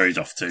 that's where he's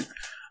off to.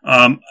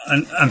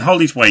 And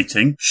Holly's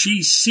waiting.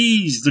 She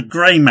sees the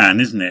grey man,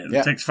 isn't it?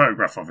 Yeah. Takes a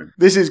photograph of him.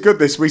 This is good,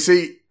 this. We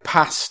see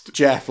past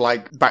Jeff,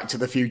 like Back to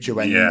the Future,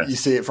 when Yes. you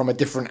see it from a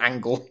different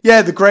angle.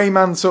 Yeah, the grey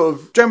man sort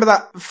of... Do you remember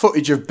that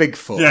footage of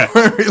Bigfoot? Yeah.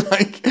 Where he,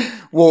 like,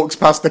 walks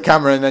past the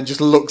camera and then just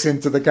looks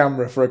into the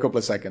camera for a couple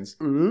of seconds.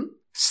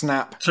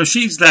 Snap. So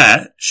she's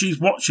there. She's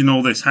watching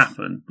all this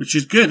happen, which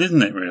is good,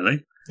 isn't it,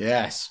 really?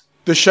 Yes.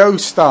 The show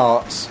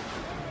starts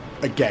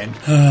again.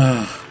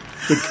 The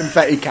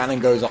confetti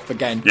cannon goes off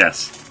again.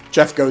 Yes.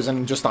 Jeff goes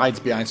and just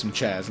hides behind some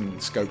chairs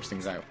and scopes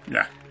things out.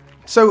 Yeah.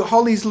 So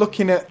Holly's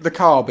looking at the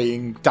car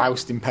being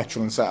doused in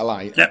petrol and set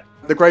alight. Yep.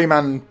 The grey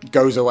man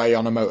goes away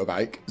on a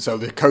motorbike, so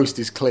the coast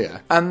is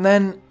clear. And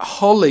then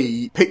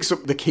Holly picks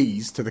up the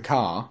keys to the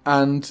car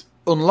and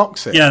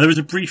unlocks it. Yeah, there was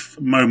a brief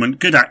moment,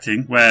 good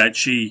acting, where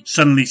she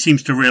suddenly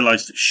seems to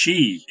realise that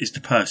she is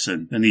the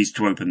person that needs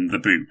to open the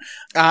boot.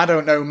 I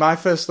don't know. My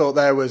first thought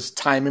there was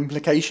time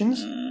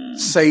implications.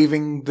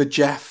 Saving the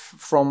Jeff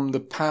from the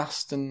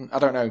past, and I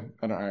don't know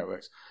how it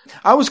works.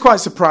 I was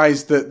quite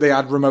surprised that they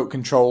had remote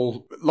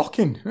control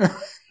locking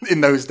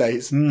in those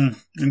days.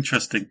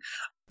 Interesting.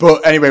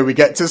 But anyway, we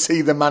get to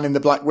see the man in the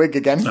black wig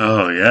again.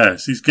 Oh,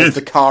 yes, he's good. As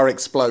the car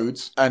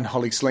explodes and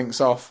Holly slinks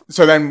off.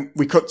 So then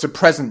we cut to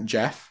present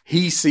Jeff.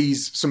 He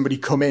sees somebody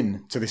come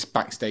in to this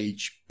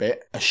backstage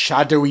bit. A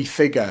shadowy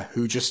figure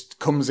who just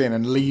comes in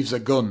and leaves a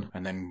gun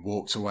and then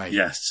walks away.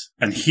 Yes.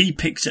 And he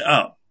picks it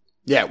up.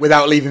 Yeah,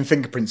 without leaving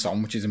fingerprints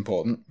on, which is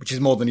important, which is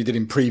more than he did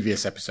in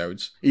previous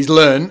episodes. He's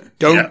learned,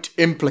 don't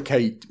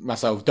implicate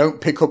myself, don't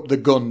pick up the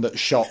gun that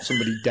shot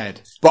somebody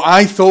dead. But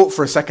I thought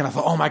for a second, I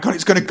thought, oh my God,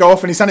 it's going to go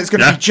off in his hand, it's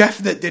going to be Jeff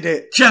that did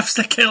it. Jeff's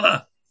the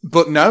killer.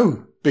 But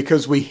no,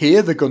 because we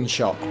hear the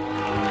gunshot.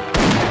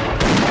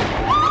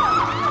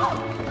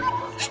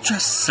 It's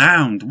just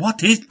sound.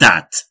 What is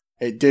that?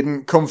 It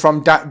didn't come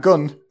from that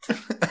gun.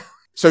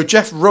 So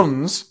Jeff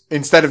runs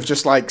instead of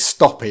just like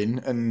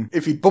stopping, and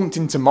if he'd bumped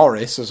into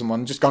Morris or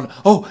someone, just gone,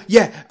 oh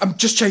yeah, I'm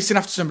just chasing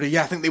after somebody.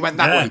 Yeah, I think they went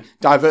that way.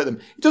 Divert them.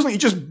 He doesn't. He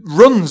just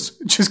runs.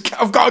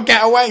 I've got to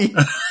get away.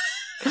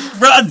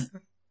 Run.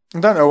 I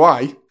don't know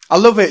why. I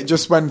love it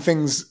just when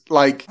things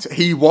like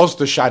he was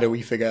the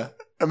shadowy figure.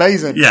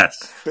 Amazing. Yes.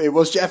 But it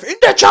was Jeff in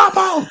the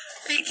chopper.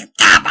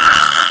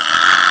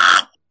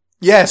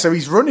 Yeah, so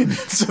he's running.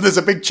 So there's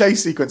a big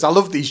chase sequence. I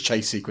love these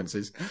chase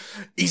sequences.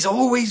 He's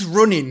always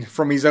running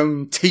from his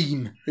own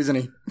team, isn't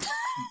he?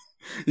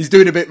 He's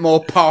doing a bit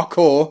more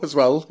parkour as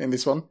well in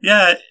this one.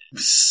 Yeah,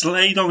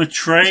 Slade on a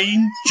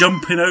train,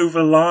 jumping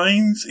over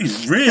lines.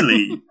 He's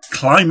really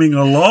climbing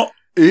a lot.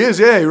 He is,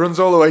 yeah. He runs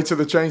all the way to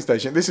the train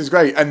station. This is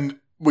great. And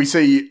we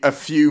see a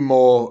few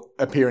more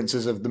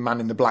appearances of the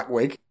man in the black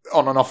wig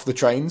on and off the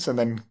trains, and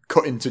then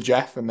cutting to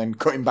Jeff, and then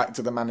cutting back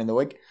to the man in the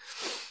wig.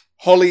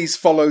 Holly's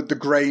followed the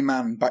grey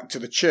man back to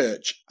the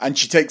church, and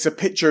she takes a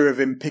picture of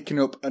him picking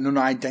up an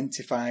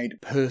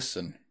unidentified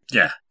person.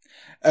 Yeah.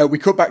 We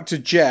cut back to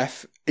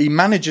Jeff. He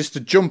manages to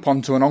jump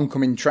onto an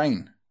oncoming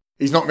train.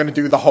 He's not going to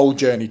do the whole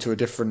journey to a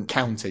different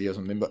county or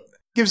something, but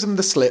gives them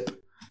the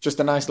slip. Just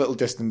a nice little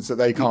distance that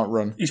they can't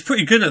run. He's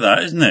pretty good at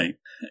that, isn't he?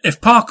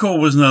 If parkour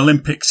was an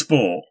Olympic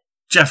sport,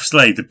 Jeff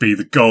Slade would be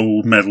the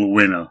gold medal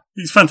winner.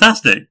 He's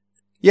fantastic.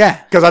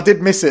 Yeah, because I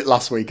did miss it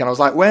last week, and I was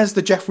like, where's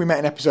the Jeff we met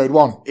in episode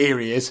 1? Here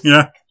he is.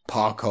 Yeah.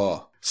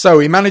 Parkour. So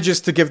he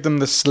manages to give them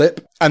the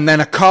slip, and then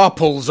a car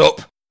pulls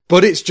up,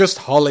 but it's just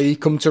Holly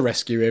come to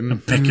rescue him.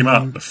 And pick him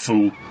up, the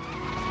fool.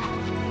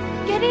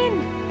 Get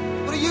in!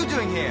 What are you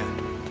doing here?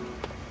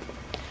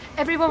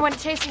 Everyone went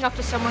chasing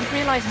after someone,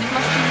 realised it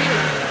must be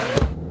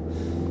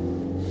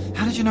you.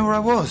 How did you know where I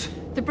was?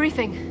 The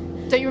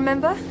briefing. Don't you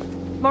remember?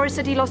 Morris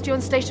said he lost you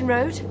on Station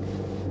Road.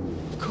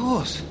 Of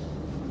course.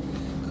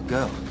 Good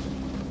girl.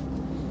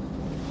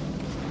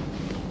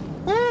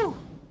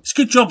 It's a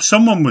good job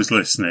someone was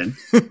listening.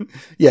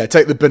 Yeah,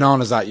 take the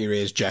bananas out your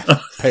ears, Jeff.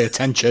 Pay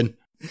attention.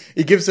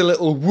 He gives a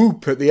little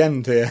whoop at the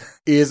end here.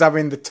 He is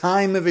having the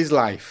time of his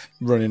life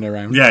running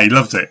around. Yeah, he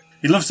loves it.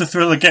 He loves the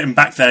thrill of getting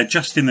back there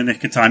just in the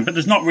nick of time, but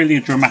there's not really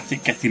a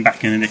dramatic getting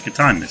back in the nick of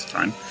time this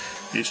time.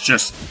 It's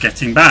just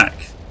getting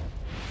back.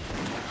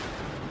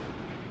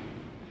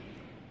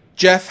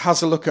 Jeff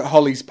has a look at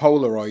Holly's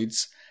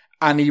Polaroids,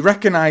 and he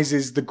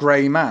recognises the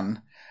grey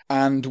man,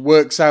 and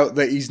works out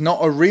that he's not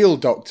a real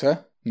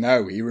doctor,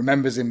 No, he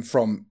remembers him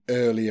from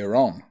earlier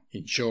on,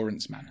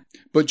 Insurance Man.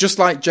 But just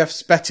like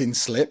Jeff's betting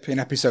slip in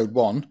episode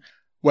 1,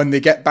 when they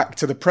get back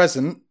to the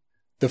present,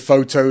 the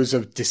photos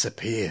have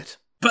disappeared.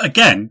 But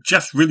again,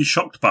 Jeff's really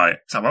shocked by it.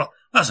 So, well,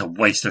 that's a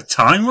waste of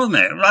time, wasn't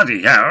it?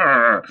 Bloody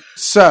hell.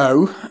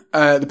 So,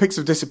 the pics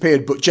have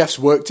disappeared, but Jeff's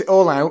worked it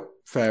all out.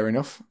 Fair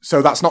enough.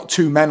 So that's not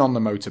 2 men on the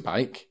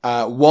motorbike.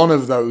 One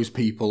of those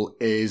people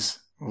is...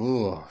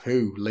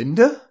 who?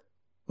 Linda?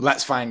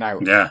 Let's find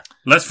out. Yeah,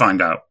 let's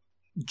find out.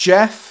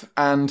 Jeff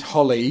and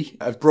Holly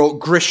have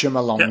brought Grisham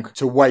along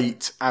to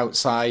wait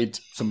outside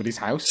somebody's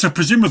house. So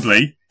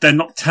presumably, they're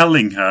not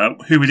telling her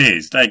who it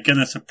is. They're going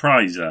to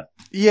surprise her.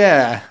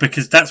 Yeah.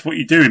 Because that's what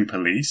you do in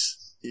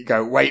police. You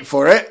go, wait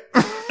for it.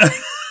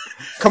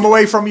 Come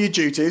away from your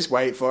duties,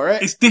 wait for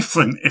it. It's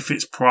different if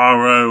it's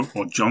Poirot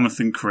or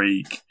Jonathan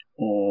Creek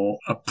or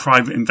a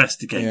private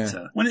investigator.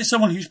 Yeah. When it's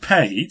someone who's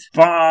paid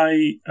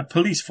by a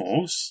police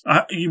force,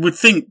 you would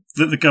think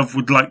that the Gov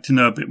would like to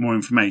know a bit more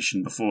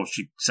information before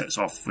she sets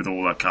off with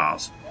all her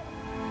cars.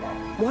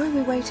 Why are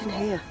we waiting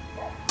here?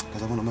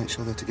 Because I want to make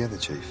sure they're together,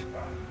 Chief.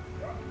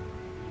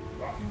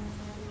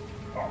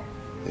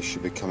 They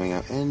should be coming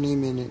out any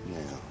minute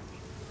now.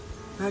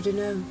 How do you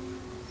know?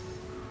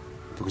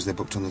 Because they're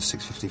booked on the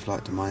 6:50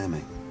 flight to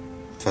Miami.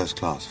 First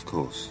class, of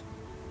course.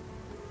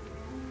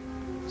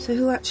 So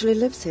who actually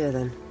lives here,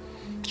 then?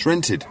 It's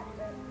rented.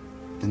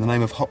 In the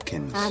name of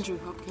Hopkins. Andrew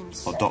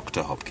Hopkins. Or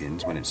Dr.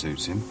 Hopkins, when it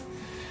suits him.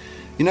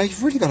 You know,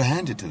 you've really got to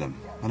hand it to them.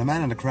 When a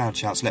man in the crowd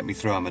shouts, "Let me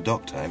through, I'm a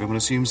doctor," everyone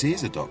assumes he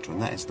is a doctor,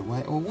 and that is the way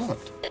it all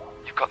worked.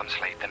 You've got them,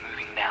 Slade. They're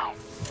moving now.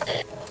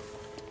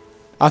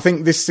 I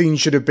think this scene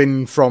should have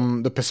been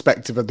from the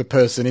perspective of the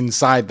person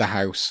inside the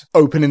house,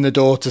 opening the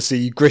door to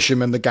see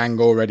Grisham and the gang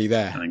already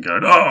there. And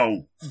going,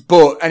 oh!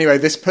 But anyway,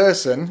 this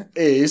person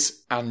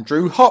is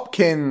Andrew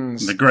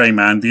Hopkins. The grey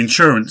man, the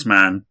insurance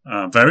man.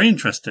 Very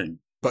interesting.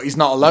 But he's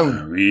not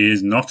alone. No, he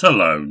is not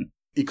alone.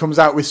 He comes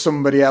out with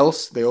somebody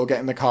else. They all get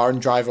in the car and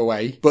drive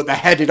away. But they're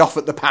headed off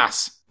at the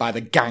pass by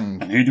the gang.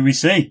 And who do we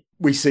see?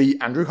 We see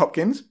Andrew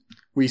Hopkins.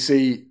 We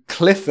see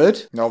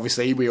Clifford.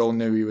 Obviously, we all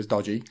knew he was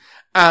dodgy.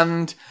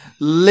 And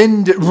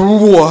Linda...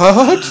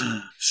 What?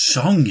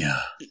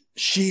 Sonia.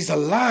 She's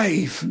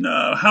alive.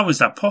 No, how is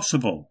that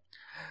possible?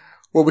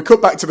 Well, we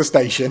cut back to the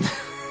station.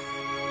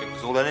 It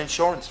was all an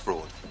insurance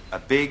fraud. A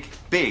big,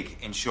 big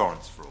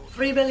insurance fraud.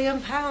 £3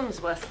 billion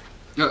worth.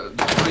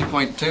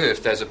 3.2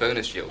 if there's a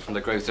bonus yield from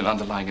the growth in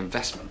underlying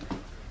investment.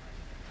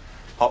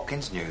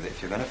 Hopkins knew that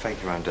if you're going to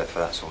fake your own death for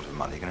that sort of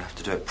money, you're going to have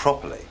to do it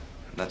properly.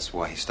 That's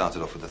why he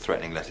started off with the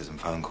threatening letters and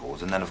phone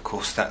calls, and then, of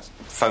course, that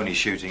phony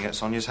shooting at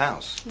Sonia's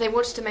house. They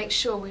wanted to make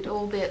sure we'd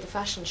all be at the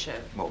fashion show.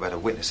 What better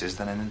witnesses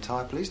than an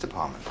entire police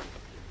department?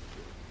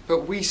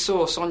 But we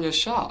saw Sonia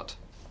shot.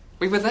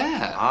 We were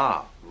there.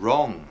 Ah,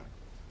 wrong.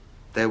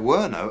 There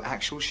were no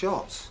actual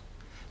shots.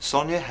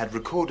 Sonia had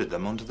recorded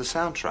them onto the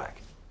soundtrack.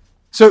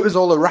 So it was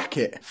all a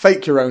racket.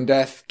 Fake your own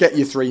death, get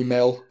your $3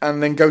 million,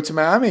 and then go to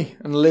Miami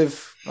and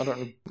live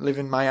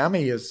in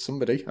Miami as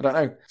somebody. I don't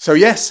know. So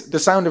yes, the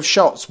sound of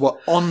shots were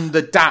on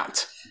the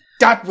DAT.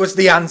 Dat was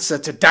the answer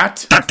to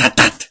dat.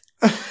 Dat.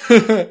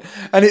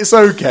 And it's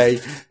okay,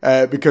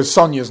 because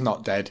Sonia's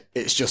not dead.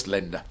 It's just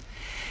Linda.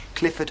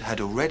 Clifford had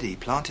already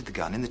planted the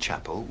gun in the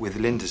chapel with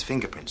Linda's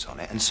fingerprints on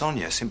it, and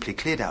Sonia simply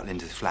cleared out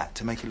Linda's flat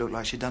to make it look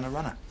like she'd done a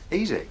runner.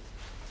 Easy.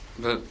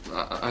 But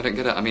I don't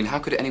get it. I mean, how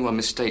could anyone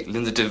mistake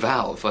Linda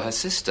Duval for her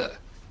sister?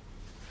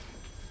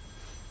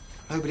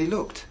 Nobody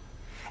looked.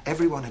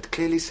 Everyone had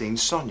clearly seen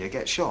Sonia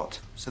get shot,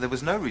 so there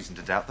was no reason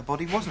to doubt the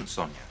body wasn't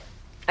Sonia.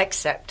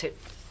 Except it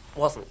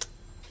wasn't.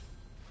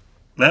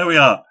 There we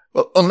are.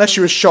 Well, unless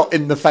she was shot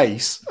in the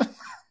face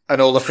and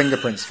all the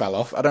fingerprints fell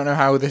off, I don't know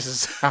how this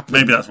has happened.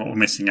 Maybe that's what we're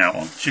missing out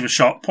on. She was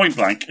shot point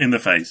blank in the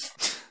face.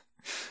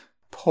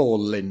 Poor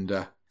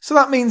Linda. So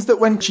that means that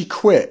when she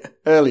quit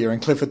earlier and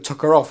Clifford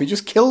took her off, he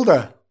just killed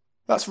her.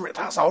 That's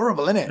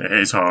horrible, isn't it? It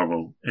is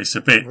horrible. It's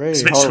a bit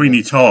horrible.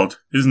 Sweeney Todd,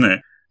 isn't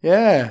it?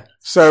 Yeah.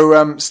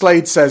 So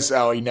Slade says,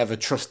 he never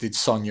trusted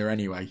Sonia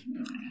anyway.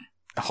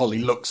 Holly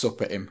looks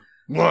up at him.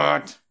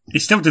 What? He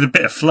still did a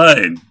bit of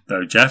flirting,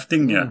 though, Jeff,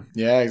 didn't you?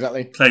 Yeah,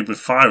 exactly. Played with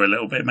fire a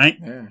little bit, mate.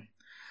 Yeah.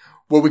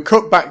 Well, we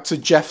cut back to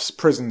Jeff's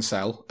prison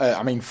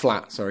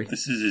flat, sorry.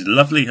 This is his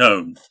lovely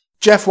home.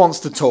 Jeff wants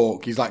to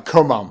talk. He's like,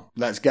 come on,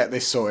 let's get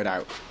this sorted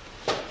out.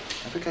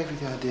 Who gave you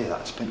the idea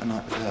that I spent the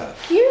night with her?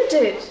 You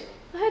did.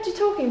 I heard you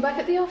talking back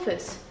at the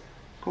office.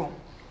 Go on.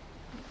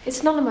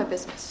 It's none of my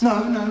business.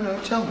 No,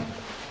 tell me.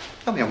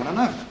 Tell me, I want to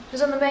know. It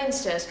was on the main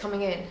stairs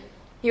coming in.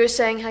 You were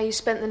saying how you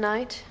spent the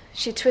night.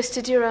 She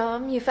twisted your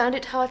arm. You found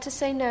it hard to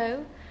say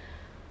no.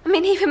 I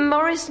mean, even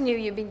Morris knew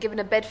you'd been given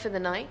a bed for the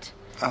night.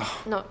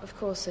 Oh. Not, of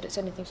course, that it's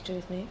anything to do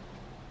with me.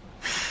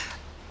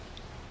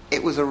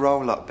 It was a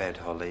roll-up bed,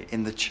 Holly,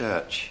 in the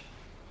church.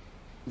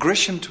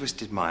 Grisham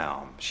twisted my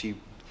arm. She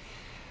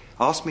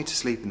asked me to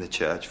sleep in the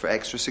church for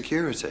extra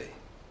security.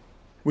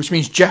 Which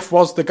means Jeff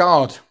was the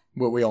guard.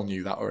 Well, we all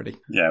knew that already.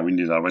 Yeah, we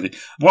knew that already.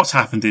 What's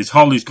happened is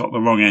Holly's got the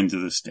wrong end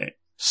of the stick.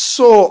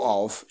 Sort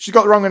of. She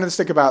got the wrong end of the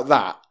stick about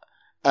that.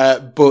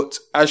 But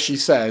as she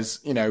says,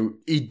 you know,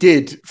 he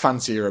did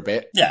fancy her a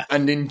bit. Yeah.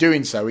 And in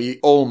doing so, he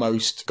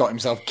almost got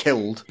himself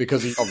killed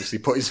because he obviously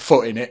put his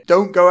foot in it.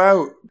 Don't go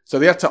out. So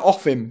they had to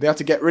off him. They had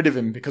to get rid of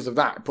him because of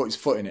that, put his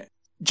foot in it.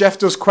 Jeff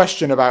does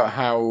question about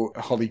how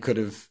Holly could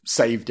have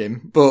saved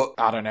him, but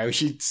I don't know.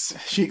 She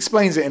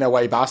explains it in a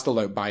way, but I still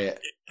don't buy it.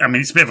 I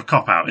mean, it's a bit of a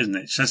cop-out, isn't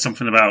it? It says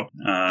something about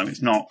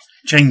it's not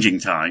changing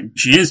time.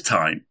 She is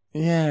time.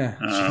 Yeah.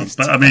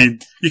 But I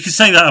mean, you could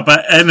say that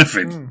about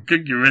anything,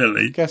 couldn't you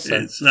really? Guess so.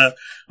 It's, no,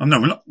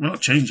 we're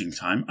not changing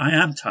time. I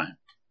am time.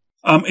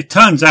 It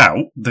turns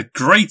out the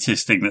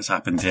greatest thing that's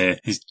happened here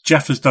is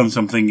Jeff has done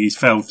something he's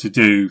failed to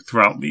do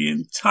throughout the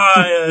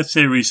entire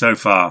series so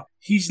far.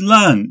 He's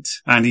learnt,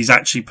 and he's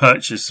actually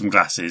purchased some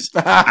glasses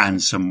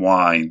and some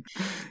wine.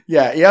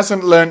 Yeah, he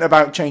hasn't learnt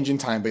about changing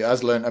time, but he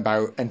has learnt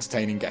about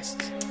entertaining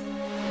guests.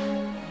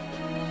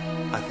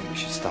 I think we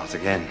should start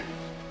again.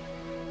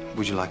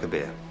 Would you like a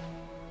beer?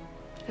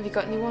 Have you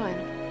got any wine?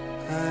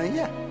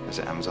 Yeah, as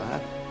it happens I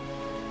have.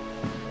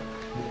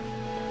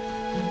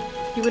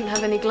 You wouldn't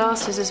have any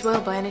glasses as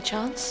well, by any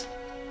chance?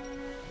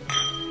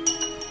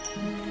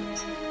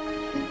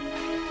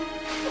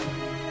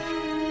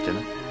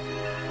 Dinner?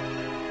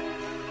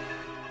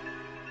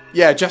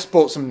 Yeah, Jess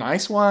bought some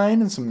nice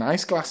wine and some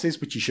nice glasses,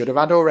 which he should have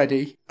had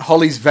already.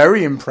 Holly's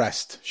very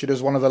impressed. She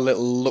does one of her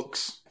little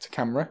looks to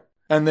camera.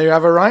 And they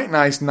have a right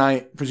nice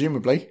night,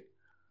 presumably.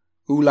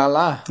 Ooh la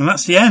la. And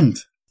that's the end.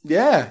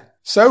 Yeah.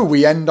 So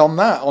we end on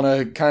that, on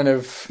a kind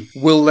of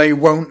will they,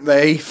 won't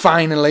they,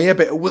 finally, a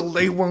bit of will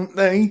they, won't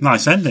they.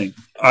 Nice ending.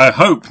 I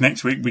hope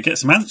next week we get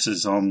some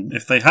answers on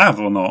if they have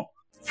or not.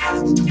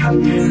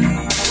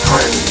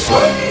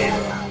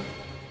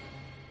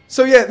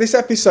 So yeah, this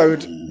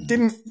episode,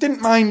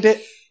 didn't mind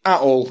it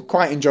at all.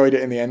 Quite enjoyed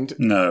it in the end.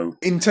 No.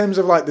 In terms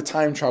of like the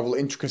time travel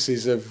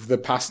intricacies of the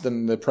past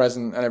and the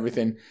present and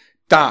everything,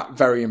 that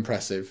very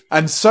impressive.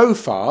 And so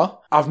far,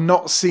 I've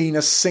not seen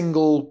a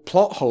single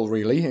plot hole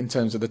really in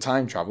terms of the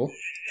time travel.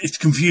 It's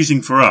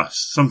confusing for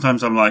us.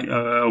 Sometimes I'm like,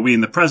 are we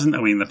in the present?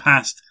 Are we in the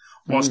past?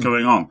 What's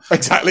going on?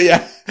 Exactly,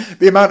 yeah.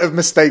 The amount of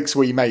mistakes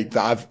we make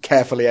that I've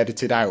carefully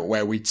edited out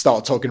where we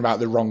start talking about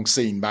the wrong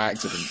scene by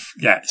accident.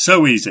 Yeah,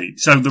 so easy.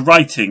 So the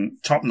writing,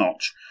 top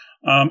notch.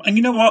 And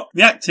you know what?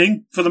 The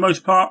acting, for the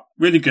most part,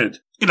 really good.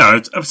 You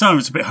know, some of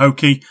it's a bit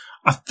hokey.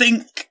 I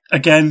think,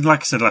 again,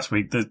 like I said last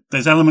week,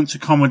 there's elements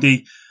of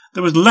comedy.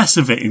 There was less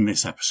of it in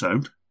this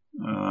episode,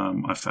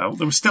 I felt.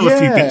 There was still a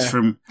few bits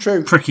from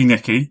Pricky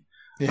Nicky.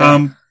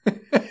 Yeah.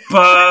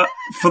 But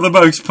for the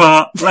most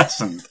part,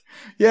 lessened.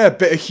 Yeah, a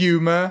bit of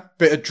humour,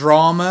 bit of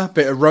drama,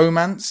 bit of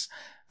romance.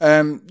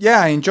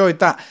 Yeah, I enjoyed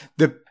that.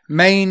 The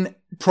main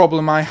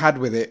problem I had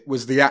with it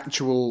was the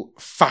actual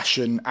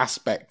fashion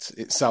aspect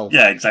itself.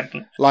 Yeah,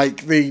 exactly.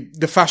 Like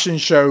the fashion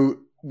show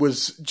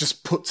was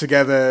just put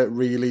together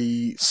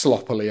really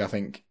sloppily, I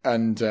think.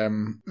 And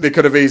they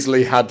could have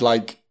easily had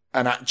like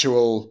an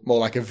actual, more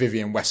like a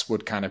Vivienne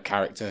Westwood kind of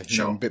character. You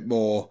know, a bit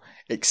more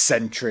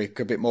eccentric,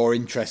 a bit more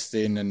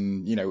interesting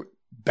and, you know,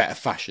 better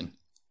fashion.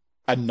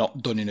 And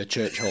not done in a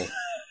church hall.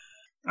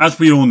 As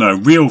we all know,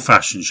 real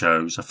fashion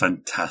shows are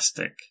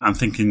fantastic. I'm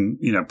thinking,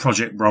 you know,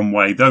 Project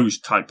Runway, those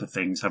type of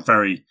things have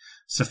very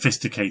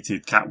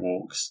sophisticated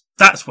catwalks.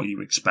 That's what you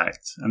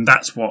expect. And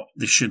that's what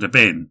this should have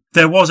been.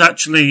 There was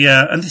actually,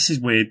 and this is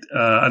weird,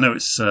 I know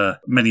it's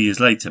many years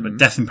later, but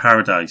Death in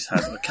Paradise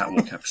had a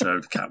catwalk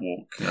episode,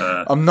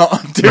 I'm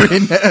not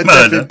doing a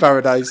Death in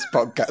Paradise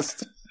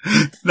podcast.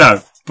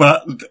 No,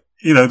 but,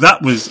 you know,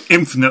 that was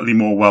infinitely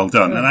more well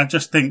done. And I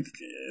just think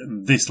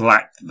this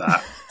lacked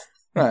that.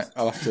 Right,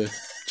 I'll have to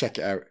check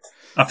it out.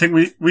 I think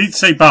we'd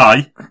say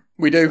bye.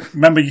 We do.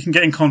 Remember, you can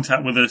get in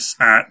contact with us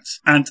at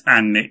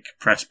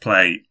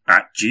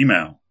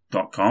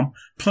antandnickpressplay@gmail.com.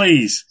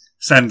 Please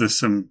send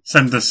us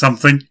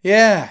something.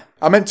 Yeah.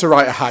 I meant to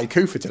write a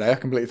haiku for today. I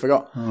completely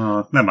forgot.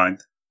 Oh, never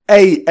mind.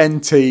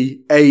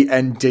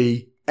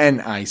 ANTANDNIC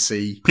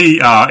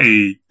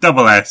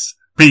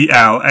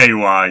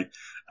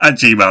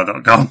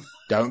PRESSPLAY@gmail.com.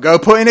 Don't go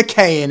putting a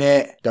K in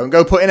it. Don't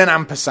go putting an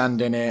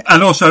ampersand in it.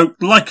 And also,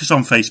 like us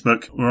on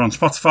Facebook. We're on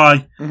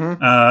Spotify.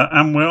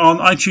 And we're on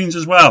iTunes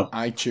as well.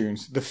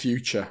 iTunes, the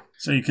future.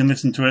 So you can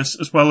listen to us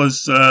as well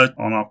as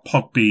on our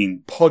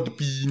Podbean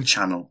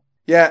channel.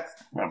 Yeah.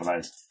 Whatever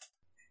that is.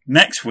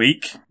 Next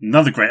week,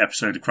 another great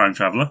episode of Crime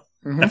Traveller.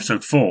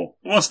 Episode 4.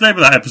 What's the name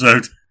of that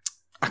episode?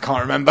 I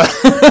can't remember.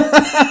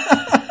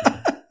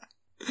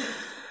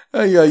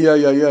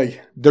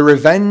 The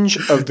Revenge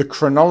of the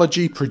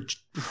Chronology...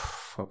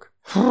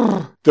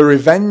 The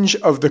Revenge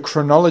of the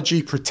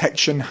Chronology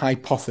Protection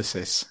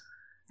Hypothesis.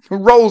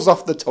 Rolls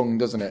off the tongue,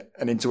 doesn't it?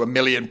 And into a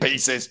million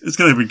pieces. It's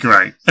going to be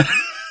great.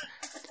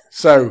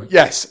 So,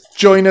 yes,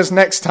 join us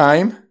next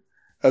time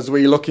as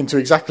we look into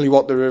exactly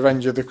what the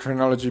Revenge of the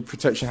Chronology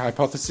Protection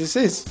Hypothesis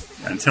is.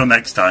 Until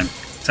next time,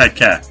 take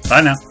care. Bye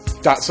now.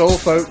 That's all,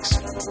 folks.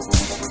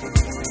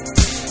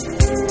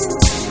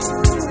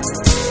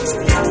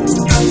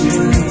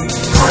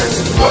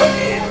 What?